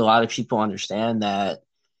don't think a lot of people understand that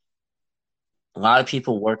a lot of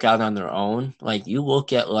people work out on their own. Like you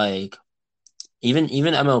look at like even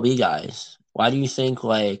MLB guys. Why do you think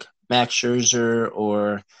like Max Scherzer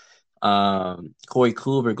or Corey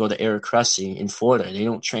Kluber go to Eric Cressy in Florida? They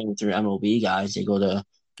don't train through MLB guys. They go to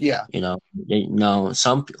Yeah.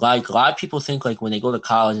 some like a lot of people think like when they go to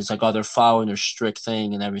college, it's like, oh, they're following their strict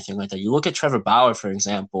thing and everything like that. You look at Trevor Bauer, for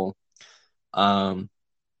example. Um,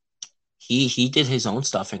 he did his own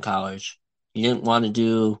stuff in college. He didn't want to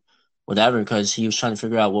do whatever because he was trying to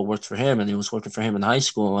figure out what worked for him, and it was working for him in high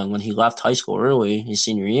school. And when he left high school early, his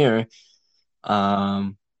senior year,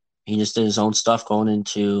 um, he just did his own stuff going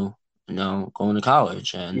to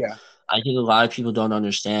college. And Yeah. I think a lot of people don't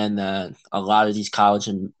understand that a lot of these college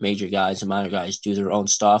and major guys and minor guys do their own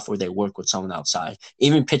stuff or they work with someone outside.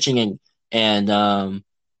 Even pitching and um,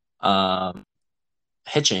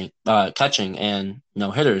 catching and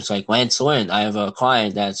hitters like Lance Lynn. I have a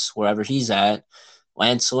client that's wherever he's at.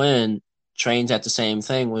 Lance Lynn trains at the same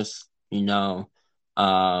thing with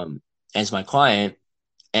um, as my client,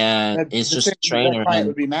 and That, it's the just same, a that trainer. client And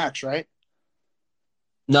would be Max, right?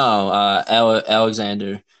 no,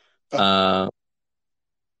 Alexander. Oh, Uh,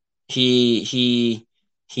 he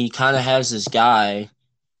kind of has this guy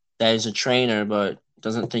that is a trainer, but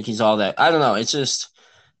doesn't think he's all that. I don't know. I don't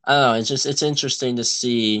know. It's interesting to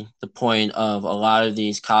see the point of a lot of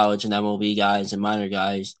these college and MLB guys and minor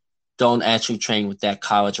guys don't actually train with that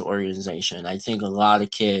college organization. I think a lot of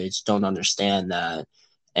kids don't understand that,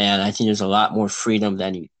 and I think there's a lot more freedom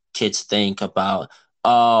than kids think about.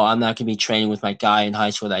 Oh, I'm not going to be training with my guy in high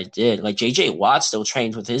school that I did. Like JJ Watt still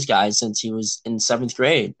trains with his guys since he was in seventh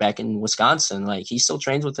grade back in Wisconsin. Like he still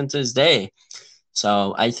trains with them to this day.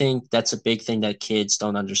 So I think that's a big thing that kids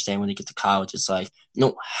don't understand when they get to college. It's like you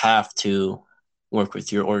don't have to work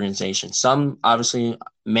with your organization. Some obviously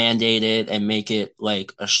mandate it and make it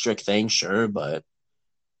like a strict thing, sure, but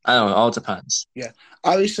I don't know. It all depends. yeah.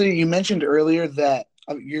 Obviously, you mentioned earlier that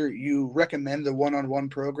you recommend the one-on-one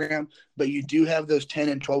program, but you do have those 10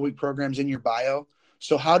 and 12-week programs in your bio.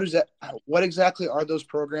 So how does that? What exactly are those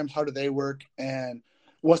programs? How do they work? And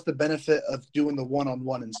what's the benefit of doing the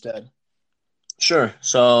one-on-one instead? Sure.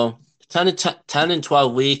 So 10 and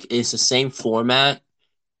 12 week is the same format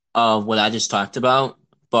of what I just talked about,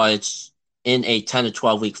 but it's in a 10 to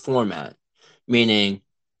 12 week format, meaning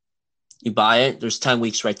you buy it, there's 10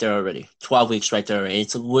 weeks right there already, 12 weeks right there already.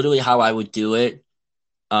 It's literally how I would do it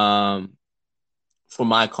um, for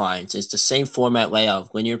my clients. It's the same format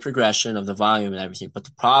layout, linear progression of the volume and everything. But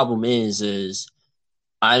the problem is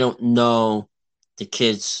I don't know the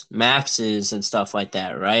kids' maxes and stuff like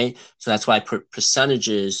that, right? So that's why I put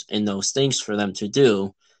percentages in those things for them to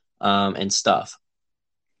do and stuff.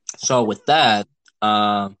 So with that,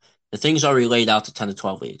 the things already laid out to 10 to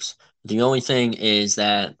 12 weeks. The only thing is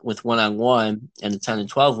that with one-on-one and the 10 to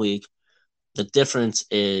 12 week, the difference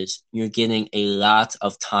is you're getting a lot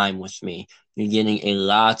of time with me. You're getting a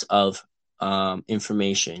lot of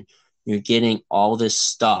information. You're getting all this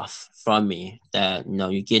stuff from me that,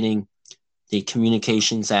 you're getting the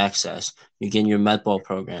communications access. You're getting your med ball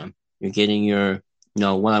program. You're getting your,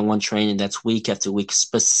 one-on-one training that's week after week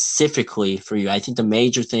specifically for you. I think the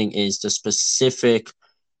major thing is the specific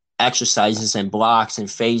exercises and blocks and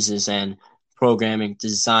phases and programming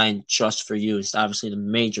designed just for you is obviously the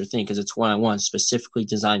major thing because it's one-on-one specifically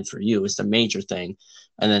designed for you is the major thing.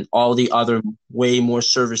 And then all the other way more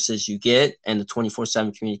services you get and the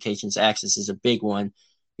 24/7 communications access is a big one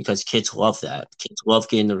because kids love that. Kids love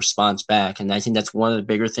getting the response back. And I think that's one of the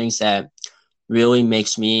bigger things that really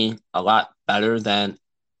makes me a lot better than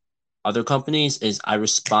other companies is I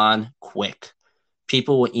respond quick.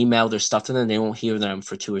 People will email their stuff to them, they won't hear them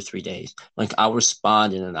for 2 or 3 days. Like I'll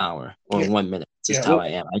respond in an hour or Yeah, 1 minute. It's just yeah. how Well, I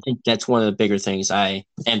am. I think that's one of the bigger things I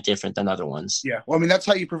am different than other ones. yeah. Well, I mean, that's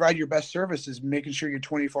how you provide your best service is making sure you're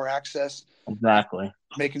 24 access, Exactly.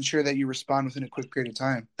 making sure that you respond within a quick period of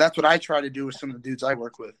time. That's what I try to do with some of the dudes I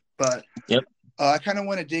work with. But Yep. I kind of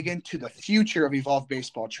want to dig into the future of Evolve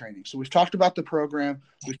Baseball training. So we've talked about the program.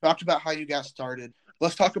 We've talked about how you got started.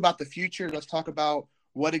 Let's talk about the future. Let's talk about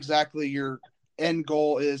what exactly your end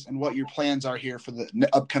goal is and what your plans are here for the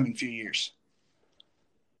upcoming few years.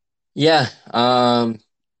 Yeah.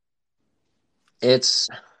 It's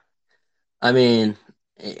I mean,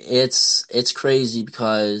 it's crazy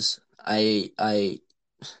because I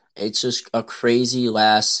it's just a crazy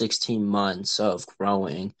last 16 months of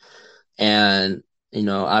growing. And,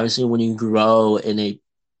 obviously when you grow in a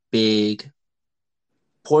big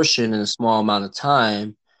portion in a small amount of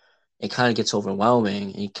time, it kind of gets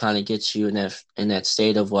overwhelming. It kind of gets you in that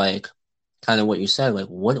state of like kind of what you said, like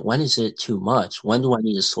when is it too much? When do I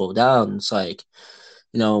need to slow down? It's like,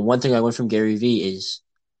 one thing I learned from Gary Vee is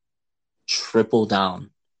triple down,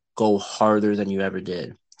 go harder than you ever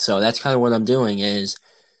did. So that's kind of what I'm doing is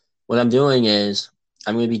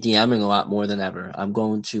I'm going to be DMing a lot more than ever. I'm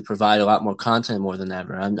going to provide a lot more content more than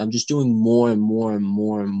ever. I'm just doing more and more and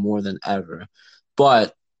more and more than ever.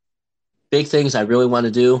 But big things I really want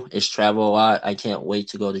to do is travel a lot. I can't wait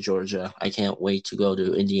to go to Georgia. I can't wait to go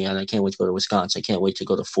to Indiana. I can't wait to go to Wisconsin. I can't wait to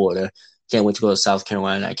go to Florida can't wait to go to South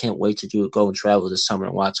Carolina. I can't wait to go and travel this summer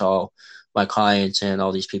and watch all my clients and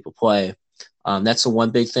all these people play. That's the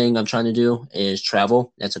one big thing I'm trying to do is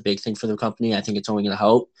travel. That's a big thing for the company. I think it's only going to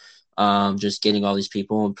help. Just getting all these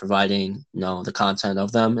people and providing, the content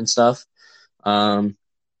of them and stuff.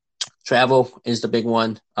 Travel is the big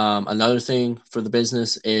one. Another thing for the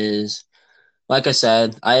business is, like I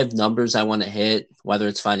said, I have numbers I want to hit, whether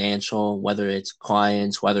it's financial, whether it's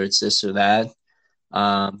clients, whether it's this or that.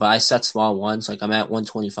 But I set small ones. Like I'm at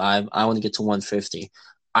 125. I want to get to 150.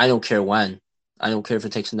 I don't care when. I don't care if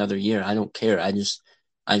it takes another year. I don't care. I just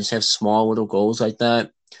have small little goals like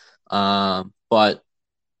that. But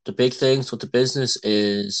the big things with the business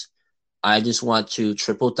is I just want to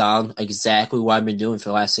triple down exactly what I've been doing for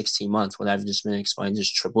the last 16 months. What I've just been explaining,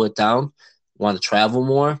 just triple it down. Want to travel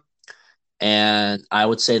more. And I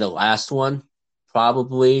would say the last one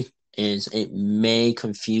probably is it may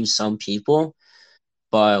confuse some people,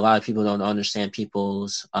 but a lot of people don't understand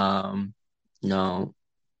people's, behind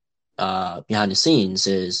the scenes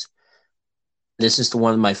is this is the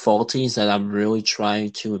one of my faulties that I'm really trying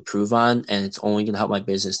to improve on, and it's only going to help my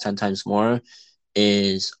business 10 times more,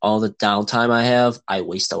 is all the downtime I have, I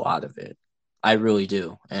waste a lot of it. I really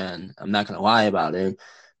do. And I'm not going to lie about it.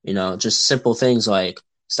 Just simple things like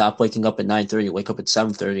stop waking up at 9:30, wake up at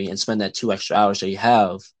 7:30 and spend that 2 extra hours that you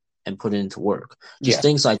have and put it into work. Just Yeah.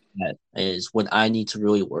 things like that is what I need to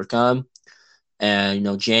really work on.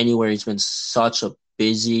 And, January's been such a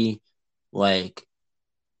busy, like,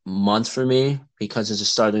 month for me because it's the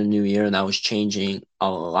start of the new year and I was changing a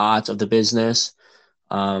lot of the business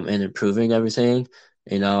and improving everything.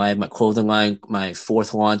 I have my clothing line, my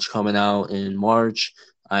fourth launch coming out in March.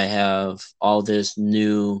 I have all this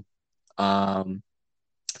new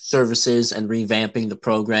services and revamping the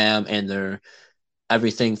program and their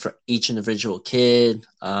everything for each individual kid.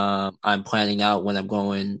 I'm planning out when I'm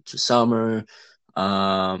going to summer.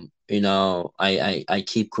 I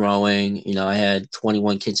keep growing. I had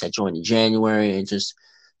 21 kids that joined in January and just,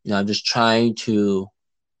 I'm just trying to,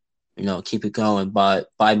 keep it going. But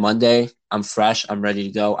by Monday, I'm fresh. I'm ready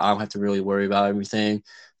to go. I don't have to really worry about everything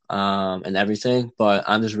and everything. But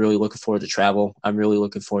I'm just really looking forward to travel. I'm really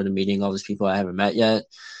looking forward to meeting all these people I haven't met yet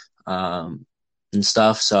and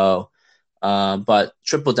stuff. So, but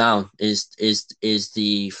triple down is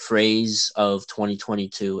the phrase of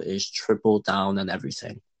 2022 is triple down on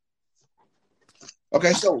everything.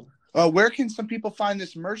 Okay, so where can some people find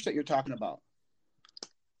this merch that you're talking about?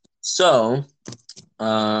 So,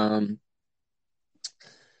 I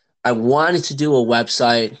wanted to do a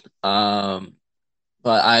website, but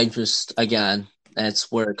I just, again,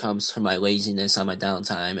 that's where it comes from my laziness on my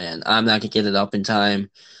downtime, and I'm not gonna get it up in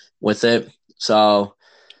time with it. So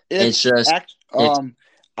it's just,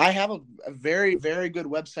 I have a very, very good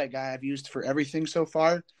website guy I've used for everything so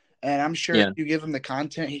far, and I'm sure if yeah, you give him the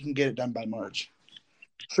content, he can get it done by March.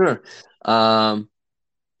 sure.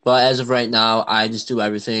 But as of right now, I just do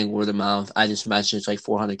everything word of mouth. I just message like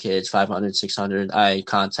 400 kids, 500, 600. I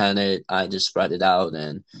content it. I just spread it out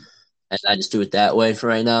and I just do it that way for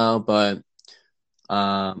right now. But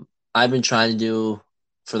I've been trying to do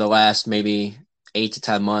for the last maybe 8 to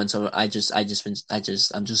 10 months. That's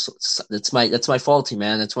my faulty,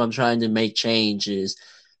 man. That's what I'm trying to make change is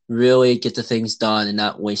really get the things done and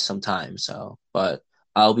not waste some time. So, but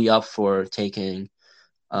I'll be up for taking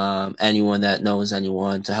anyone that knows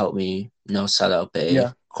anyone to help me, set up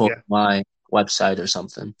my website or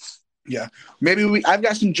something. Yeah. Maybe I've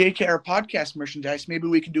got some JKR podcast merchandise. Maybe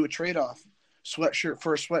we can do a trade off sweatshirt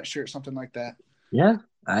for a sweatshirt, something like that. Yeah,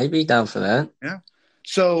 I'd be down for that. Yeah.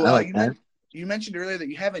 So I like that. You mentioned earlier that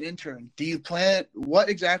you have an intern. Do you plan, what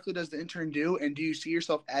exactly does the intern do? And do you see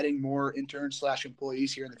yourself adding more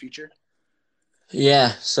interns/employees here in the future?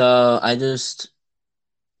 Yeah, so I just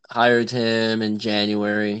hired him in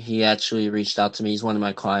January. He actually reached out to me. He's one of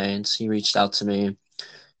my clients. He reached out to me.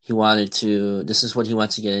 This is what he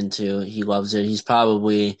wants to get into. He loves it. He's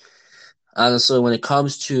probably, honestly, when it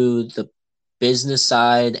comes to the business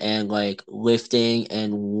side and like lifting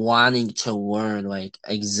and wanting to learn, like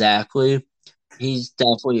exactly, he's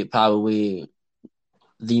definitely probably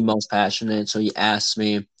the most passionate. So he asked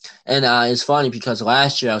me, and it's funny because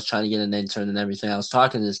last year I was trying to get an intern and everything. I was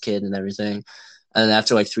talking to this kid and everything, and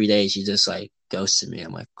after like 3 days, he just like ghosted me.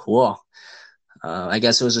 I'm like, cool. I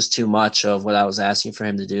guess it was just too much of what I was asking for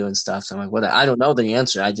him to do and stuff. So I'm like, what? I don't know the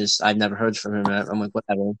answer. I've never heard from him. I'm like,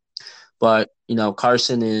 whatever. But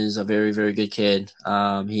Carson is a very, very good kid.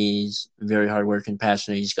 He's very hardworking,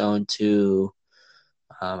 passionate. He's going to,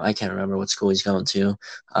 I can't remember what school he's going to.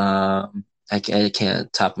 I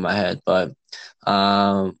can't top of my head, but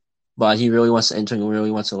he really wants to intern, really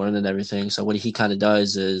wants to learn and everything. So what he kind of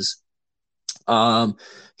does is Um,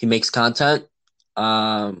 he makes content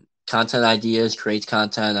ideas, creates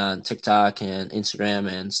content on TikTok and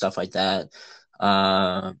Instagram and stuff like that.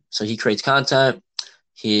 So he creates content.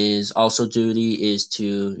 His also duty is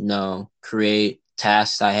to, create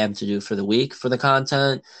tasks I have him to do for the week for the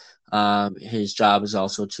content. His job is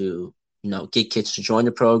also to, get kids to join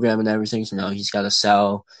the program and everything. So, he's got to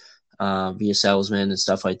sell, be a salesman and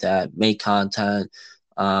stuff like that, make content.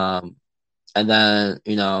 Um, and then,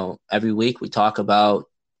 every week we talk about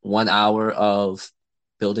 1 hour of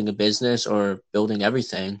building a business or building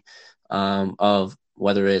everything, of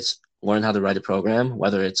whether it's learn how to write a program,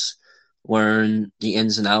 whether it's learn the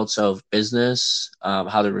ins and outs of business,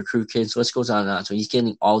 how to recruit kids, list goes on and on. So he's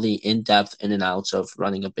getting all the in-depth in and outs of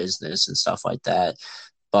running a business and stuff like that.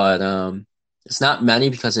 But it's not many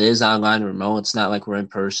because it is online remote. It's not like we're in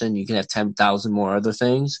person. You can have 10,000 more other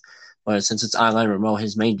things. But since it's online remote,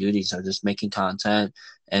 his main duties are just making content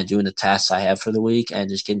and doing the tasks I have for the week and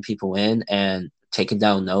just getting people in and taking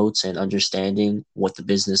down notes and understanding what the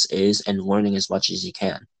business is and learning as much as you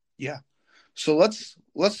can. Yeah. So let's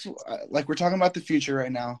like we're talking about the future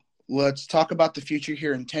right now. Let's talk about the future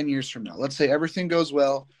here in 10 years from now. Let's say everything goes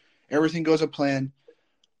well, everything goes a plan.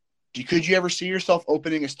 Could you ever see yourself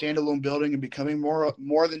opening a standalone building and becoming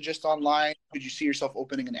more than just online? Could you see yourself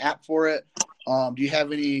opening an app for it? Do you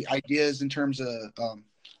have any ideas in terms of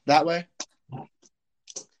that way?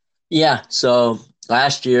 Yeah. So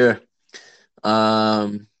last year,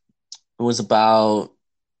 it was about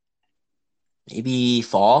maybe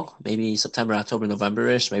fall, maybe September, October, November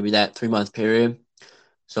ish, maybe that 3 month period.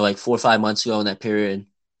 So like 4 or 5 months ago in that period,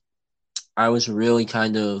 I was really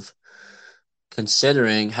kind of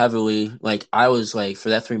considering heavily, like I was like for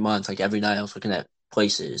that 3 months, like every night I was looking at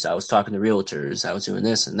places, I was talking to realtors, I was doing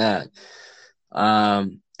this and that.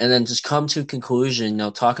 And then just come to a conclusion,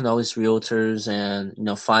 talking to all these realtors and,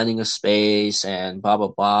 finding a space and blah, blah,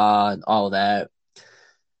 blah, and all that.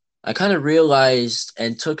 I kind of realized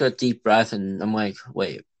and took a deep breath and I'm like,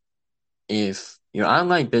 wait, if your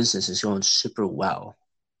online business is going super well,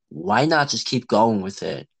 why not just keep going with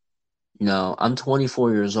it? I'm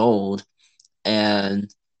 24 years old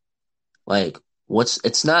and like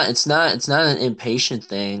it's not an impatient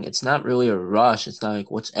thing. It's not really a rush. It's not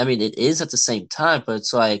like I mean it is at the same time, but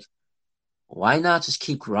it's like why not just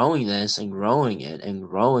keep growing this and growing it and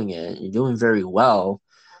growing it? You're doing very well.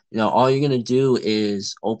 All you're gonna do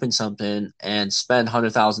is open something and spend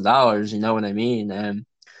 $100,000. You know what I mean?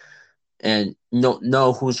 And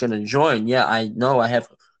know who's gonna join. Yeah, I know I have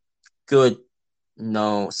good,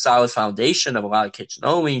 solid foundation of a lot of kids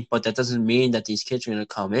know me, but that doesn't mean that these kids are gonna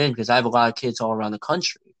come in because I have a lot of kids all around the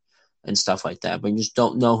country and stuff like that. But you just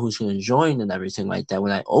don't know who's gonna join and everything like that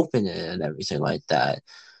when I open it and everything like that.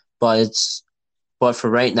 But but for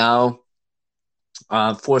right now,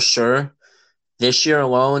 for sure, this year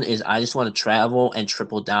alone is I just want to travel and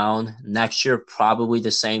triple down. Next year, probably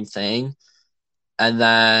the same thing. And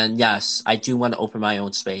then, yes, I do want to open my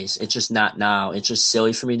own space. It's just not now. It's just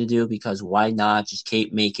silly for me to do because why not just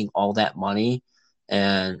keep making all that money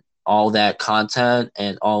and all that content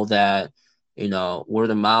and all that, word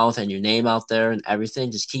of mouth and your name out there and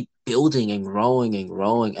everything. Just keep building and growing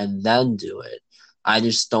and then do it. I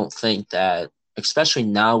just don't think that, especially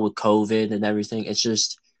now with COVID and everything,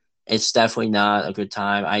 it's definitely not a good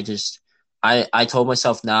time. I told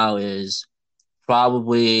myself now is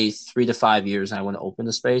probably 3 to 5 years I want to open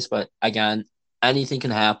the space. But again, anything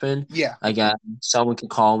can happen. Yeah. Again, someone can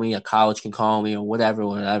call me, a college can call me, or whatever,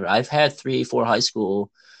 whatever. I've had 3, 4 high schools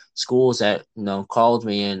that called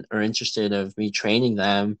me and are interested of me training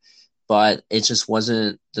them, but it just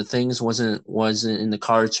wasn't the things wasn't in the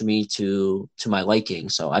cards for me to my liking.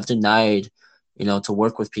 So I've denied, to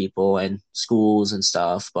work with people and schools and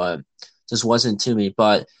stuff, but just wasn't to me.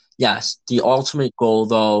 But yes, the ultimate goal,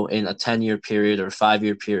 though, in a 10-year period or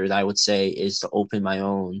 5-year period, I would say, is to open my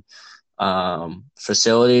own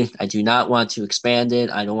facility. I do not want to expand it.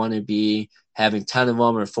 I don't want to be having 10 of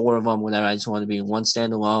them or 4 of them, whatever. I just want to be one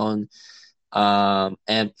standalone.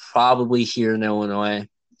 And probably here in Illinois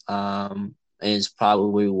is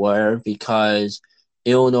probably where, because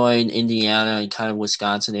Illinois and Indiana and kind of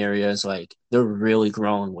Wisconsin areas, like they're really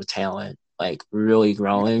growing with talent, like really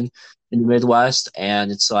growing in the Midwest,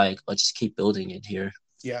 and it's like let's just keep building it here.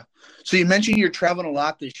 Yeah. So you mentioned you're traveling a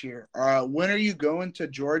lot this year. When are you going to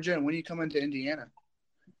Georgia and when are you coming to Indiana?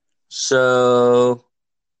 So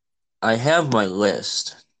I have my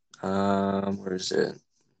list. Where is it?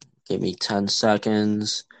 Give me 10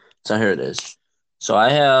 seconds. So here it is. So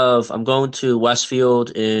I'm going to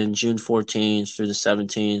Westfield in June 14th through the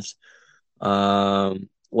 17th.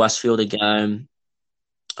 Westfield again.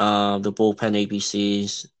 The Bullpen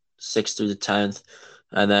ABCs, 6th through the 10th.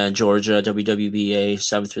 And then Georgia, WWBA,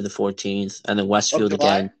 7th through the 14th. And then Of Westfield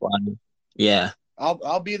July. again. Yeah.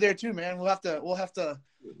 I'll be there too, man. We'll have to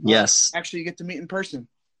Yes. actually get to meet in person.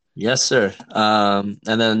 Yes, sir. And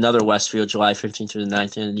then another Westfield, July 15th through the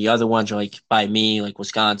 19th. And the other ones are like by me, like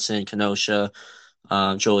Wisconsin, Kenosha,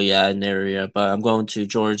 Joliet and area. But I'm going to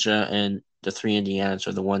Georgia, and the three Indianas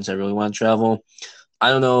are the ones I really want to travel. I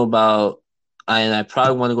don't know about, and I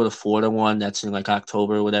probably want to go to Florida one. That's in like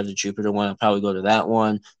October or whatever, the Jupiter one. I'll probably go to that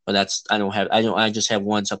one. But I just have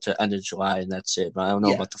ones up to end of July, and that's it. But I don't know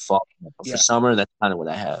Yeah, about the fall. But for yeah, summer, that's kind of what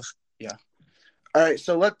I have. yeah. All right,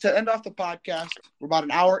 so to end off the podcast, we're about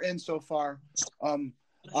an hour in so far.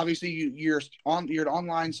 Obviously, you're an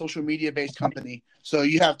online social media based company, so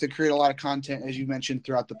you have to create a lot of content, as you mentioned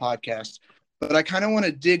throughout the podcast. But I kind of want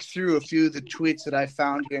to dig through a few of the tweets that I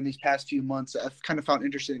found here in these past few months that I've kind of found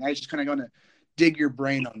interesting. I just kind of want to dig your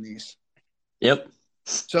brain on these. Yep.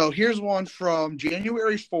 So here's one from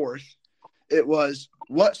January 4th. It was,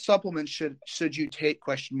 what supplements should you take?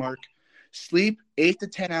 Question mark. Sleep 8 to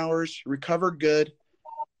 10 hours, recover good,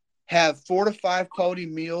 have 4 to 5 quality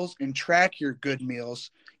meals and track your good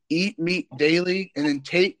meals, eat meat daily, and then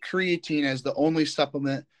take creatine as the only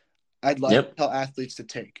supplement I'd like to tell athletes to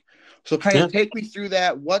take. So kind of take me through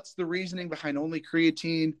that. What's the reasoning behind only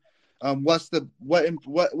creatine? What's the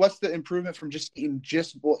improvement from just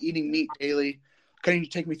eating meat daily? Can you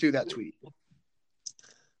take me through that tweet?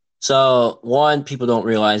 So, one, people don't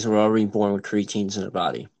realize we're already born with creatines in our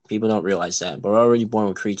body. People don't realize that. We're already born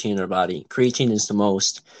with creatine in our body. Creatine is the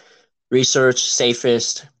most researched,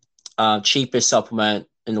 safest, cheapest supplement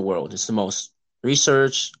in the world. It's the most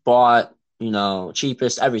researched, bought,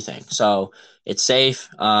 cheapest, everything. So it's safe.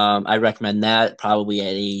 I recommend that probably at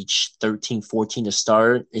age 13, 14 to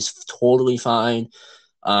start. It's totally fine.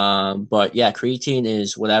 But yeah, creatine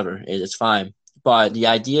is whatever. It's fine. But the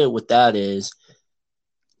idea with that is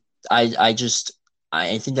I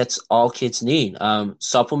think that's all kids need.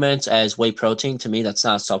 Supplements as whey protein, to me, that's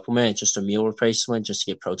not a supplement. It's just a meal replacement just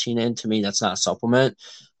to get protein in. To me, that's not a supplement.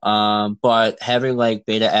 But having like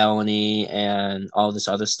beta alanine and all this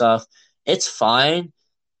other stuff, it's fine.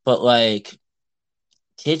 But like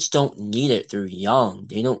kids don't need it. They're young.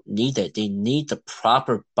 They don't need it. They need the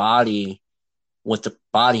proper body. What the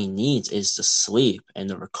body needs is the sleep and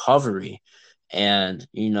the recovery. And,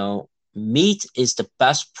 meat is the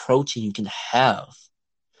best protein you can have.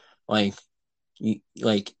 Like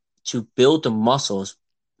to build the muscles,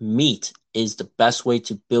 meat is the best way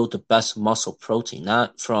to build the best muscle protein,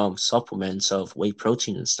 not from supplements of whey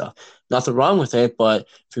protein and stuff. Nothing wrong with it, but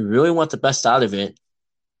if you really want the best out of it,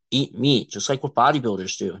 eat meat, just like what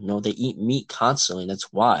bodybuilders do. They eat meat constantly.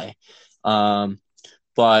 That's why.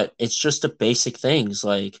 But it's just the basic things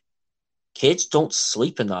like kids don't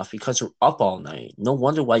sleep enough because they're up all night. No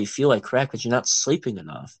wonder why you feel like crap, because you're not sleeping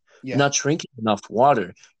enough. Yeah. You're not drinking enough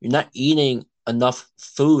water. You're not eating enough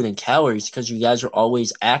food and calories because you guys are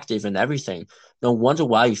always active and everything. No wonder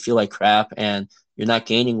why you feel like crap and you're not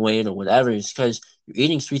gaining weight or whatever. It's because you're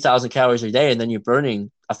eating 3,000 calories a day and then you're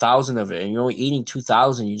burning 1,000 of it, and you're only eating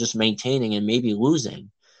 2,000. You're just maintaining and maybe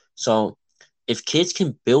losing. So if kids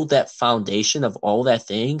can build that foundation of all that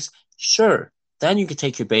things, sure, then you can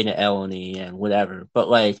take your beta alanine and whatever. But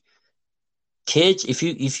like kids, if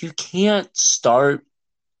you can't start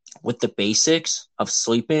with the basics of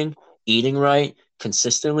sleeping, eating right,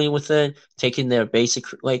 consistently with it, taking their basic,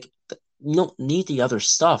 like you don't need the other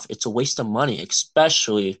stuff. It's a waste of money,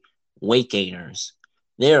 especially weight gainers.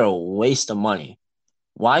 They're a waste of money.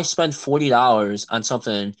 Why spend $40 on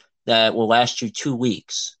something that will last you 2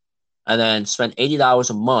 weeks and then spend $80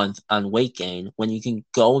 a month on weight gain when you can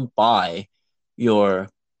go and buy your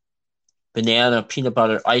banana, peanut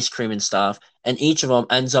butter, ice cream and stuff, and each of them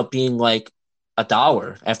ends up being like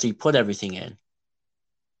 $1 after you put everything in.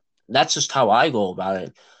 That's just how I go about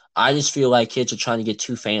it. I just feel like kids are trying to get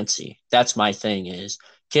too fancy. That's my thing is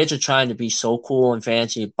kids are trying to be so cool and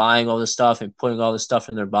fancy, buying all this stuff and putting all this stuff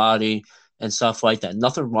in their body and stuff like that.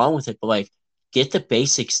 Nothing wrong with it, but like get the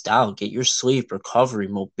basics down. Get your sleep, recovery,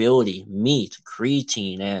 mobility, meat,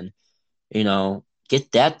 creatine, and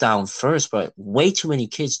get that down first. But way too many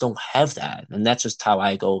kids don't have that, and that's just how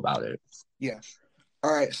I go about it. Yeah.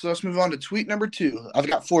 All right, so let's move on to tweet number 2. I've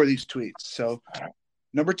got 4 of these tweets. So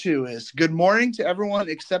number 2 is, good morning to everyone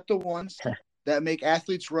except the ones that make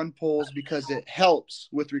athletes run poles because it helps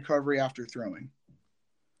with recovery after throwing.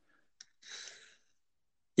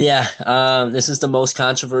 Yeah, this is the most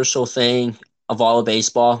controversial thing of all of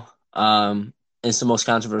baseball. It's the most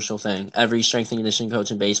controversial thing. Every strength and conditioning coach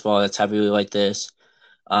in baseball that's heavily like this.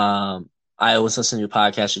 I was listening to a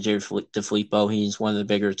podcast with Jerry DeFilippo. He's one of the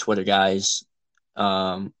bigger Twitter guys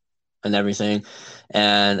and everything.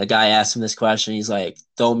 And a guy asked him this question. He's like,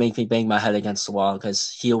 "Don't make me bang my head against the wall,"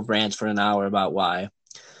 because he'll rant for an hour about why.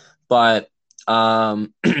 But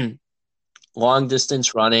um, long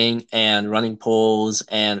distance running and running poles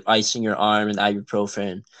and icing your arm and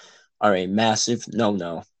ibuprofen are a massive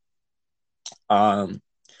no-no. Um,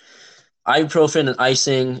 Ibuprofen and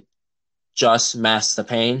icing just mask the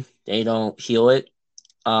pain. They don't heal it.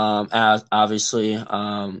 As obviously,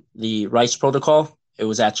 the Rice Protocol, it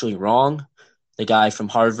was actually wrong. The guy from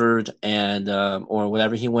Harvard and or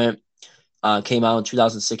whatever he went came out in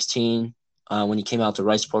 2016 when he came out to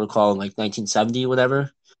Rice Protocol in like 1970,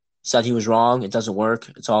 whatever. Said he was wrong. It doesn't work.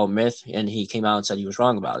 It's all a myth, and he came out and said he was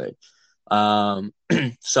wrong about it. And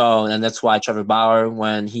that's why Trevor Bauer,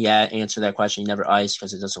 when he answered that question, he never iced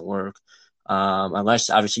because it doesn't work. Unless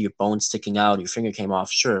obviously your bone's sticking out, your finger came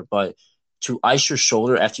off, sure. But to ice your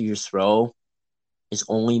shoulder after your throw is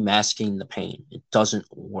only masking the pain. It doesn't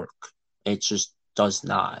work. It just does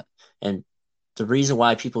not. And the reason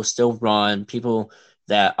why people still run, people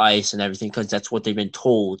that ice and everything, because that's what they've been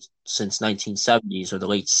told since 1970s or the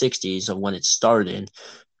late 60s of when it started.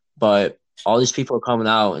 But all these people are coming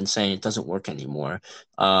out and saying it doesn't work anymore.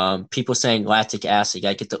 People saying lactic acid.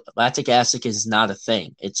 I get the lactic acid is not a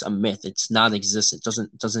thing. It's a myth. It's non-existent.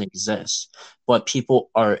 It doesn't exist. But people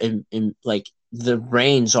are in like the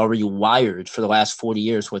brain's already wired for the last 40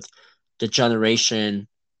 years with the generation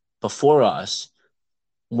before us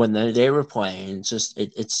when they were playing.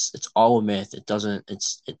 It's all a myth. It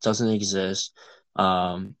doesn't exist.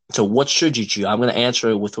 So what should you do? I'm going to answer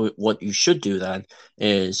it with what you should do then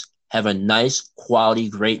is have a nice quality,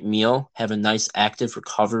 great meal, have a nice active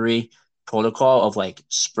recovery protocol of like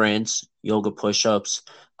sprints, yoga push-ups,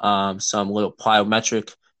 some little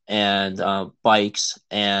plyometric and bikes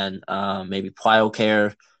and maybe plyo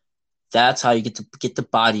care. That's how you get the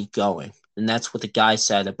body going. And that's what the guy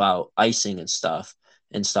said about icing and stuff.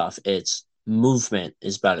 It's movement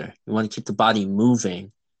is better. You want to keep the body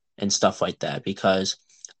moving and stuff like that because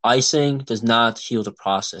icing does not heal the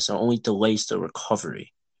process. It only delays the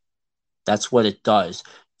recovery. That's what it does.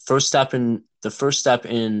 The first step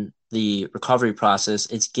in the recovery process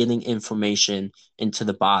is getting inflammation into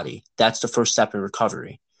the body. That's the first step in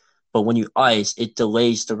recovery. But when you ice, it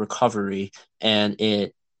delays the recovery and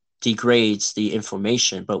it degrades the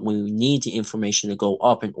inflammation. But we need the inflammation to go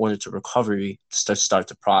up in order to recovery to start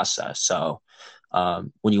the process. So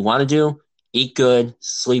when you want to do, eat good,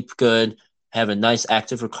 sleep good, have a nice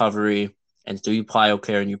active recovery, and do your plyo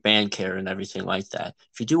care and your band care and everything like that.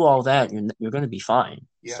 If you do all that, you're going to be fine.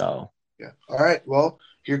 Yeah. So yeah. All right. Well,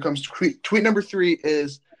 here comes tweet number 3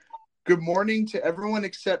 is good morning to everyone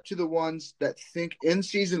except to the ones that think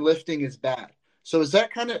in-season lifting is bad. So is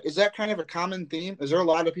that kind of a common theme? Is there a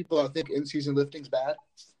lot of people that think in-season lifting is bad?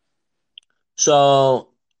 So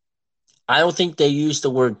I don't think they use the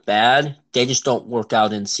word bad. They just don't work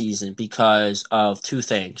out in season because of two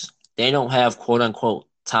things. They don't have quote unquote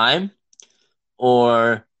time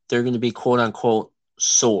or they're going to be quote unquote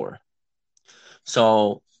sore.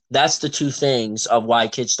 So that's the two things of why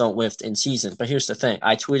kids don't lift in season. But here's the thing.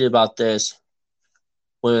 I tweeted about this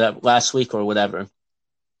last week or whatever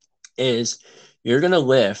is you're going to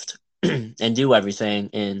lift and do everything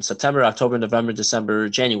in September, October, November, December,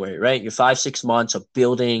 January, right? Your 5-6 months of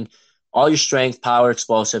building all your strength, power,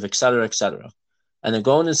 explosive, et cetera, et cetera. And then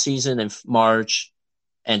go into season in March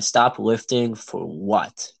and stop lifting for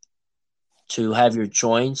what? To have your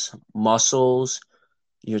joints, muscles,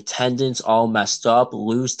 your tendons all messed up,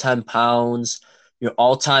 lose 10 pounds, your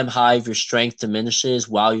all-time high of your strength diminishes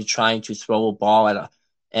while you're trying to throw a ball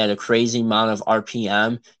at a crazy amount of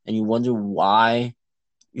RPM, and you wonder why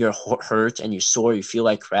you're hurt and you're sore, you feel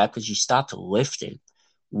like crap because you stopped lifting.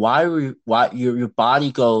 Why your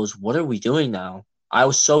body goes, what are we doing now? I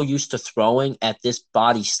was so used to throwing at this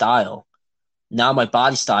body style. Now my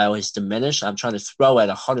body style is diminished. I'm trying to throw at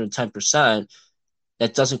 110%.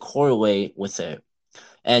 That doesn't correlate with it.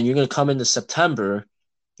 And you're going to come into September,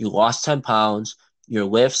 you lost 10 pounds, your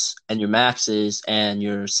lifts and your maxes and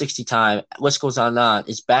your 60 time, list goes on,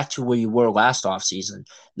 is back to where you were last off season.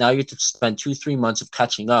 Now you have to spend 2-3 months of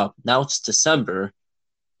catching up. Now it's December,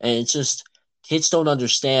 and it's just kids don't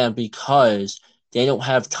understand because they don't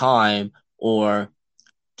have time or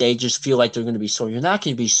they just feel like they're going to be sore. You're not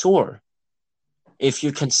going to be sore if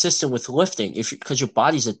you're consistent with lifting, because your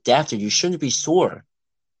body's adapted. You shouldn't be sore.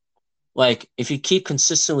 Like, if you keep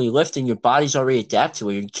consistently lifting, your body's already adapted to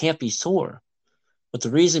it. You can't be sore. But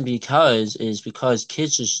the reason is because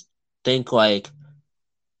kids just think, like,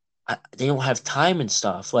 they don't have time and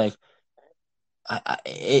stuff. Like,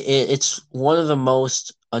 it's one of the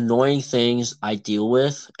most annoying things I deal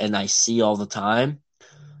with and I see all the time.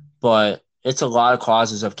 but it's a lot of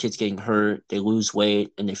causes of kids getting hurt, they lose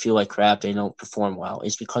weight, and they feel like crap, they don't perform well.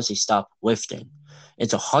 It's because they stop lifting.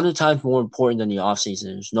 It's 100 times more important than the off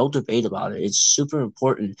season. There's no debate about it. It's super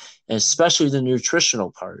important, and especially the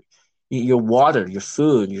nutritional part. Your water, your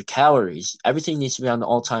food, your calories, everything needs to be on the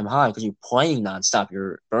all-time high because you're playing nonstop.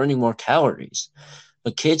 You're burning more calories.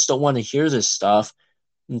 But kids don't want to hear this stuff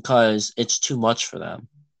because it's too much for them.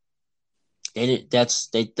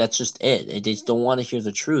 That's just it. They just don't want to hear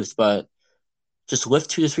the truth. But just lift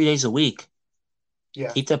 2 to 3 days a week.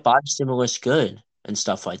 Yeah. Keep that body stimulus good and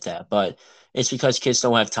stuff like that. But it's because kids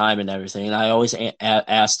don't have time and everything. And I always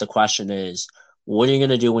ask the question is, what are you going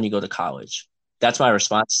to do when you go to college? That's my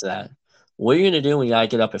response to that. What are you going to do when you got to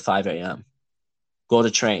get up at 5 a.m., go to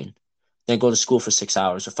train, then go to school for 6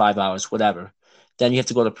 hours or 5 hours, whatever. Then you have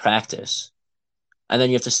to go to practice. And then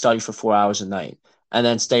you have to study for 4 hours a night. And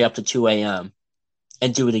then stay up to 2 a.m.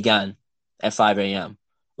 and do it again at 5 a.m.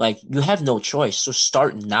 Like, you have no choice. So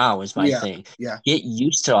start now is my Yeah. thing. Yeah. Get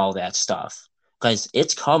used to all that stuff because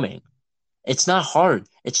it's coming. It's not hard.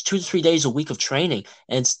 It's 2 to 3 days a week of training,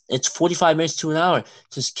 and it's 45 minutes to an hour.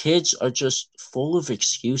 Because kids are just full of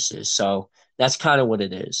excuses. So that's kind of what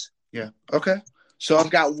it is. Yeah. Okay. So I've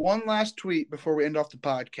got one last tweet before we end off the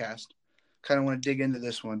podcast. Kind of want to dig into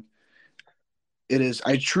this one. It is,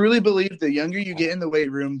 I truly believe the younger you get in the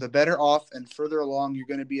weight room, the better off and further along you're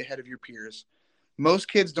going to be ahead of your peers. Most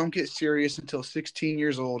kids don't get serious until 16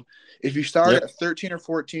 years old. If you start Yep. at 13 or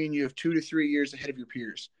 14, you have 2 to 3 years ahead of your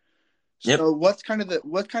peers. Yep. So what kind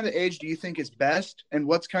of age do you think is best, and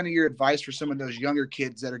what's kind of your advice for some of those younger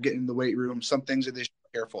kids that are getting in the weight room, some things that they should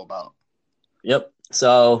be careful about? Yep.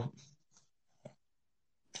 So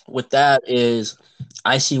with that is,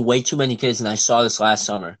 I see way too many kids, and I saw this last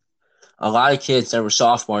summer. A lot of kids that were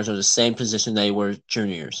sophomores are the same position they were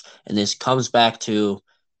juniors. And this comes back to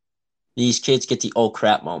these kids get the oh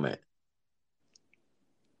crap moment.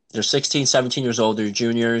 They're 16, 17 years old, they're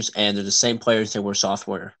juniors, and they're the same players they were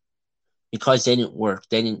sophomore because they didn't work.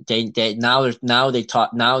 They now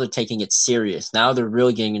they're taking it serious. Now they're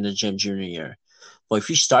really getting in the gym junior year. But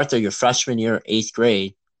if you start there your freshman year, 8th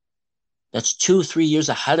grade, that's 2, 3 years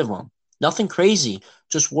ahead of them. Nothing crazy.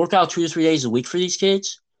 Just work out 2 to 3 days a week for these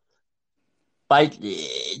kids.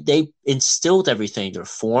 They instilled everything, their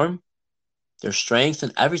form, their strength,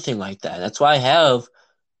 and everything like that. That's why I have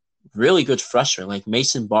really good freshmen. Like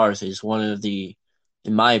Mason Barth is one of the,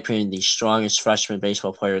 in my opinion, the strongest freshman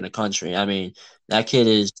baseball player in the country. I mean, that kid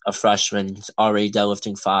is a freshman. He's already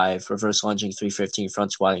deadlifting 5, reverse lunging 315,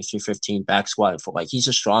 front squatting 315, back squatting 4. Like, he's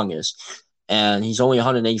the strongest. And he's only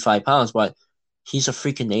 185 pounds, but he's a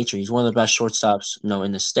freaking nature. He's one of the best shortstops,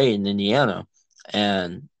 in the state in Indiana.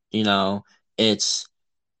 And, it's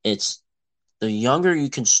it's the younger you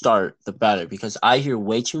can start, the better. Because I hear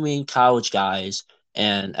way too many college guys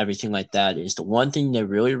and everything like that is the one thing they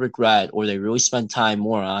really regret or they really spend time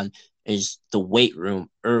more on is the weight room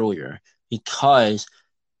earlier, because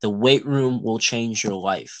the weight room will change your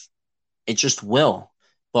life. It just will.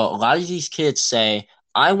 But a lot of these kids say,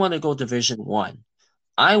 I want to go Division 1.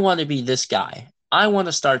 I want to be this guy. I want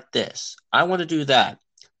to start this. I want to do that.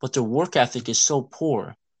 But their work ethic is so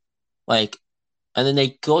poor. Like, and then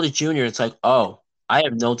they go to junior, it's like, oh, I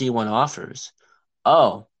have no D1 offers.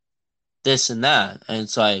 Oh, this and that. And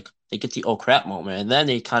it's like they get the oh crap moment. And then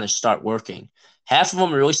they kind of start working. Half of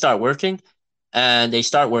them really start working, and they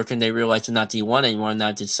start working, they realize they're not D1 anymore, and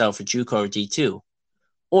now they settle for JUCO or D2.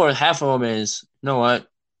 Or half of them is, you know what?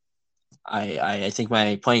 I think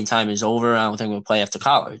my playing time is over. I don't think I'm going to play after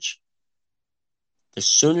college. The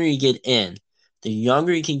sooner you get in, the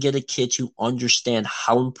younger you can get a kid to understand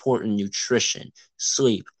how important nutrition,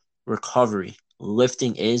 sleep, recovery,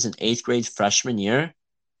 lifting is in 8th grade freshman year,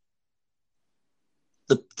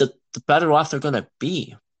 the better off they're going to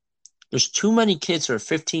be. There's too many kids who are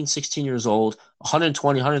 15, 16 years old,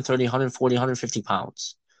 120, 130, 140, 150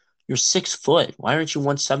 pounds. You're 6 foot. Why aren't you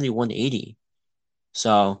 170, 180?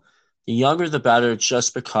 So the younger the better,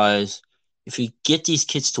 just because if you get these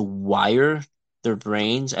kids to wire their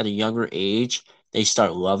brains at a younger age, they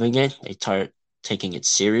start loving it, they start taking it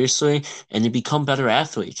seriously, and they become better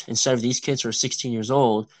athletes. Instead of these kids who are 16 years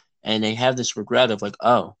old and they have this regret of like,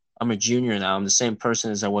 oh, I'm a junior now. I'm the same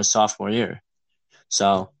person as I was sophomore year.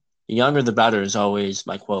 So the younger the better is always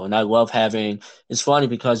my quote. And I love having, it's funny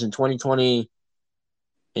because in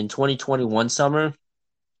 2021 summer,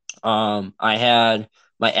 I had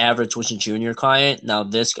my average was a junior client. Now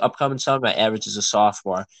this upcoming summer, my average is a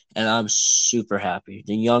sophomore, and I'm super happy.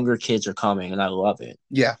 The younger kids are coming, and I love it.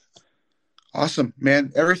 Yeah. Awesome,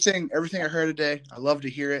 man. Everything I heard today, I love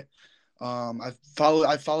to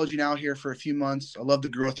hei've followed you now here for a few months. I love the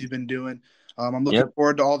growth you've been doing. I'm looking Yep.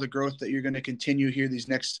 forward to all the growth that you're going to continue here these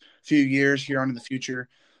next few years here on in the future.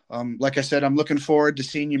 Like I said, I'm looking forward to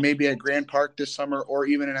seeing you maybe at Grand Park this summer or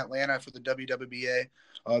even in Atlanta for the WWBA.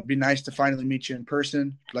 It'd be nice to finally meet you in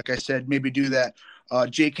person. Like I said, maybe do that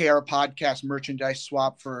JKR podcast merchandise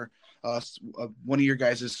swap for one of your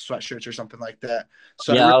guys' sweatshirts or something like that.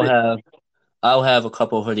 So I Yeah, really, I'll have a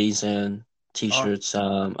couple hoodies and uh, t-shirts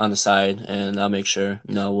on the side, and I'll make sure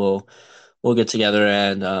we'll get together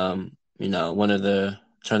and one of the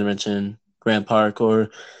tournaments in Grand Park or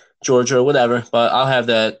Georgia or whatever. But I'll have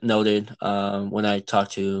that noted when I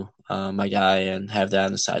talk to my guy and have that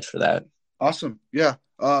on the side for that. awesome. Yeah.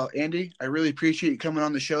 Andy, I really appreciate you coming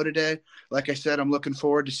on the show today. Like I said, I'm looking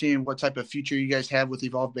forward to seeing what type of future you guys have with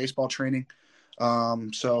Evolve Baseball Training.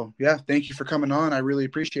 So yeah, thank you for coming on. I really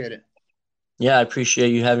appreciate it. Yeah, I appreciate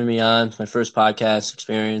you having me on. My first podcast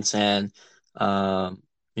experience, and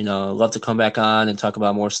love to come back on and talk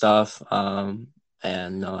about more stuff.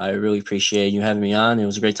 And I really appreciate you having me on. It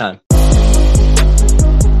was a great time.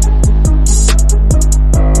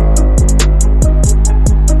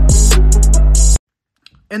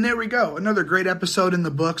 And there we go. Another great episode in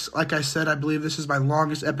the books. Like I said, I believe this is my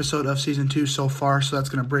longest episode of season 2 so far, so that's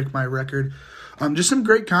going to break my record. Just some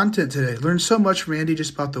great content today. Learned so much from Andy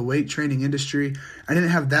just about the weight training industry. I didn't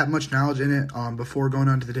have that much knowledge in it before going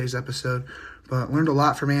on to today's episode, but learned a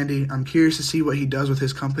lot from Andy. I'm curious to see what he does with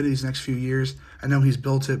his company these next few years. I know he's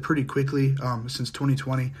built it pretty quickly since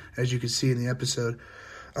 2020, as you can see in the episode.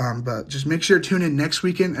 But just make sure to tune in next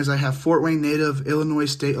weekend as I have Fort Wayne native, Illinois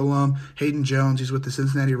State alum Hayden Jones. He's with the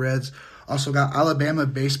Cincinnati Reds. Also got Alabama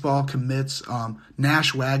baseball commits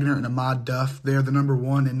Nash Wagner and Ahmad Duff. They're the number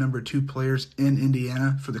 1 and number 2 players in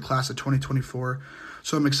Indiana for the class of 2024.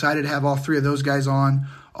 So I'm excited to have all 3 of those guys on.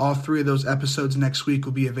 All 3 of those episodes next week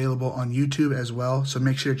will be available on YouTube as well. So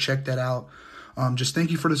make sure to check that out. Just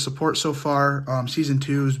thank you for the support so far. Season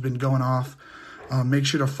 2 has been going off. Make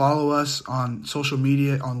sure to follow us on social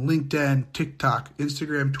media on LinkedIn, TikTok,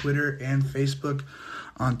 Instagram, Twitter, and Facebook.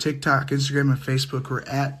 On TikTok, Instagram, and Facebook, we're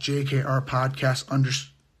at JKR podcast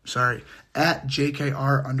at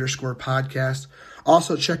JKR_podcast.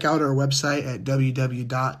 Also, check out our website at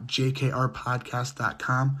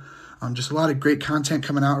www.jkrpodcast.com. Just a lot of great content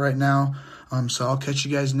coming out right now. So I'll catch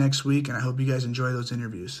you guys next week, and I hope you guys enjoy those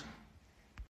interviews.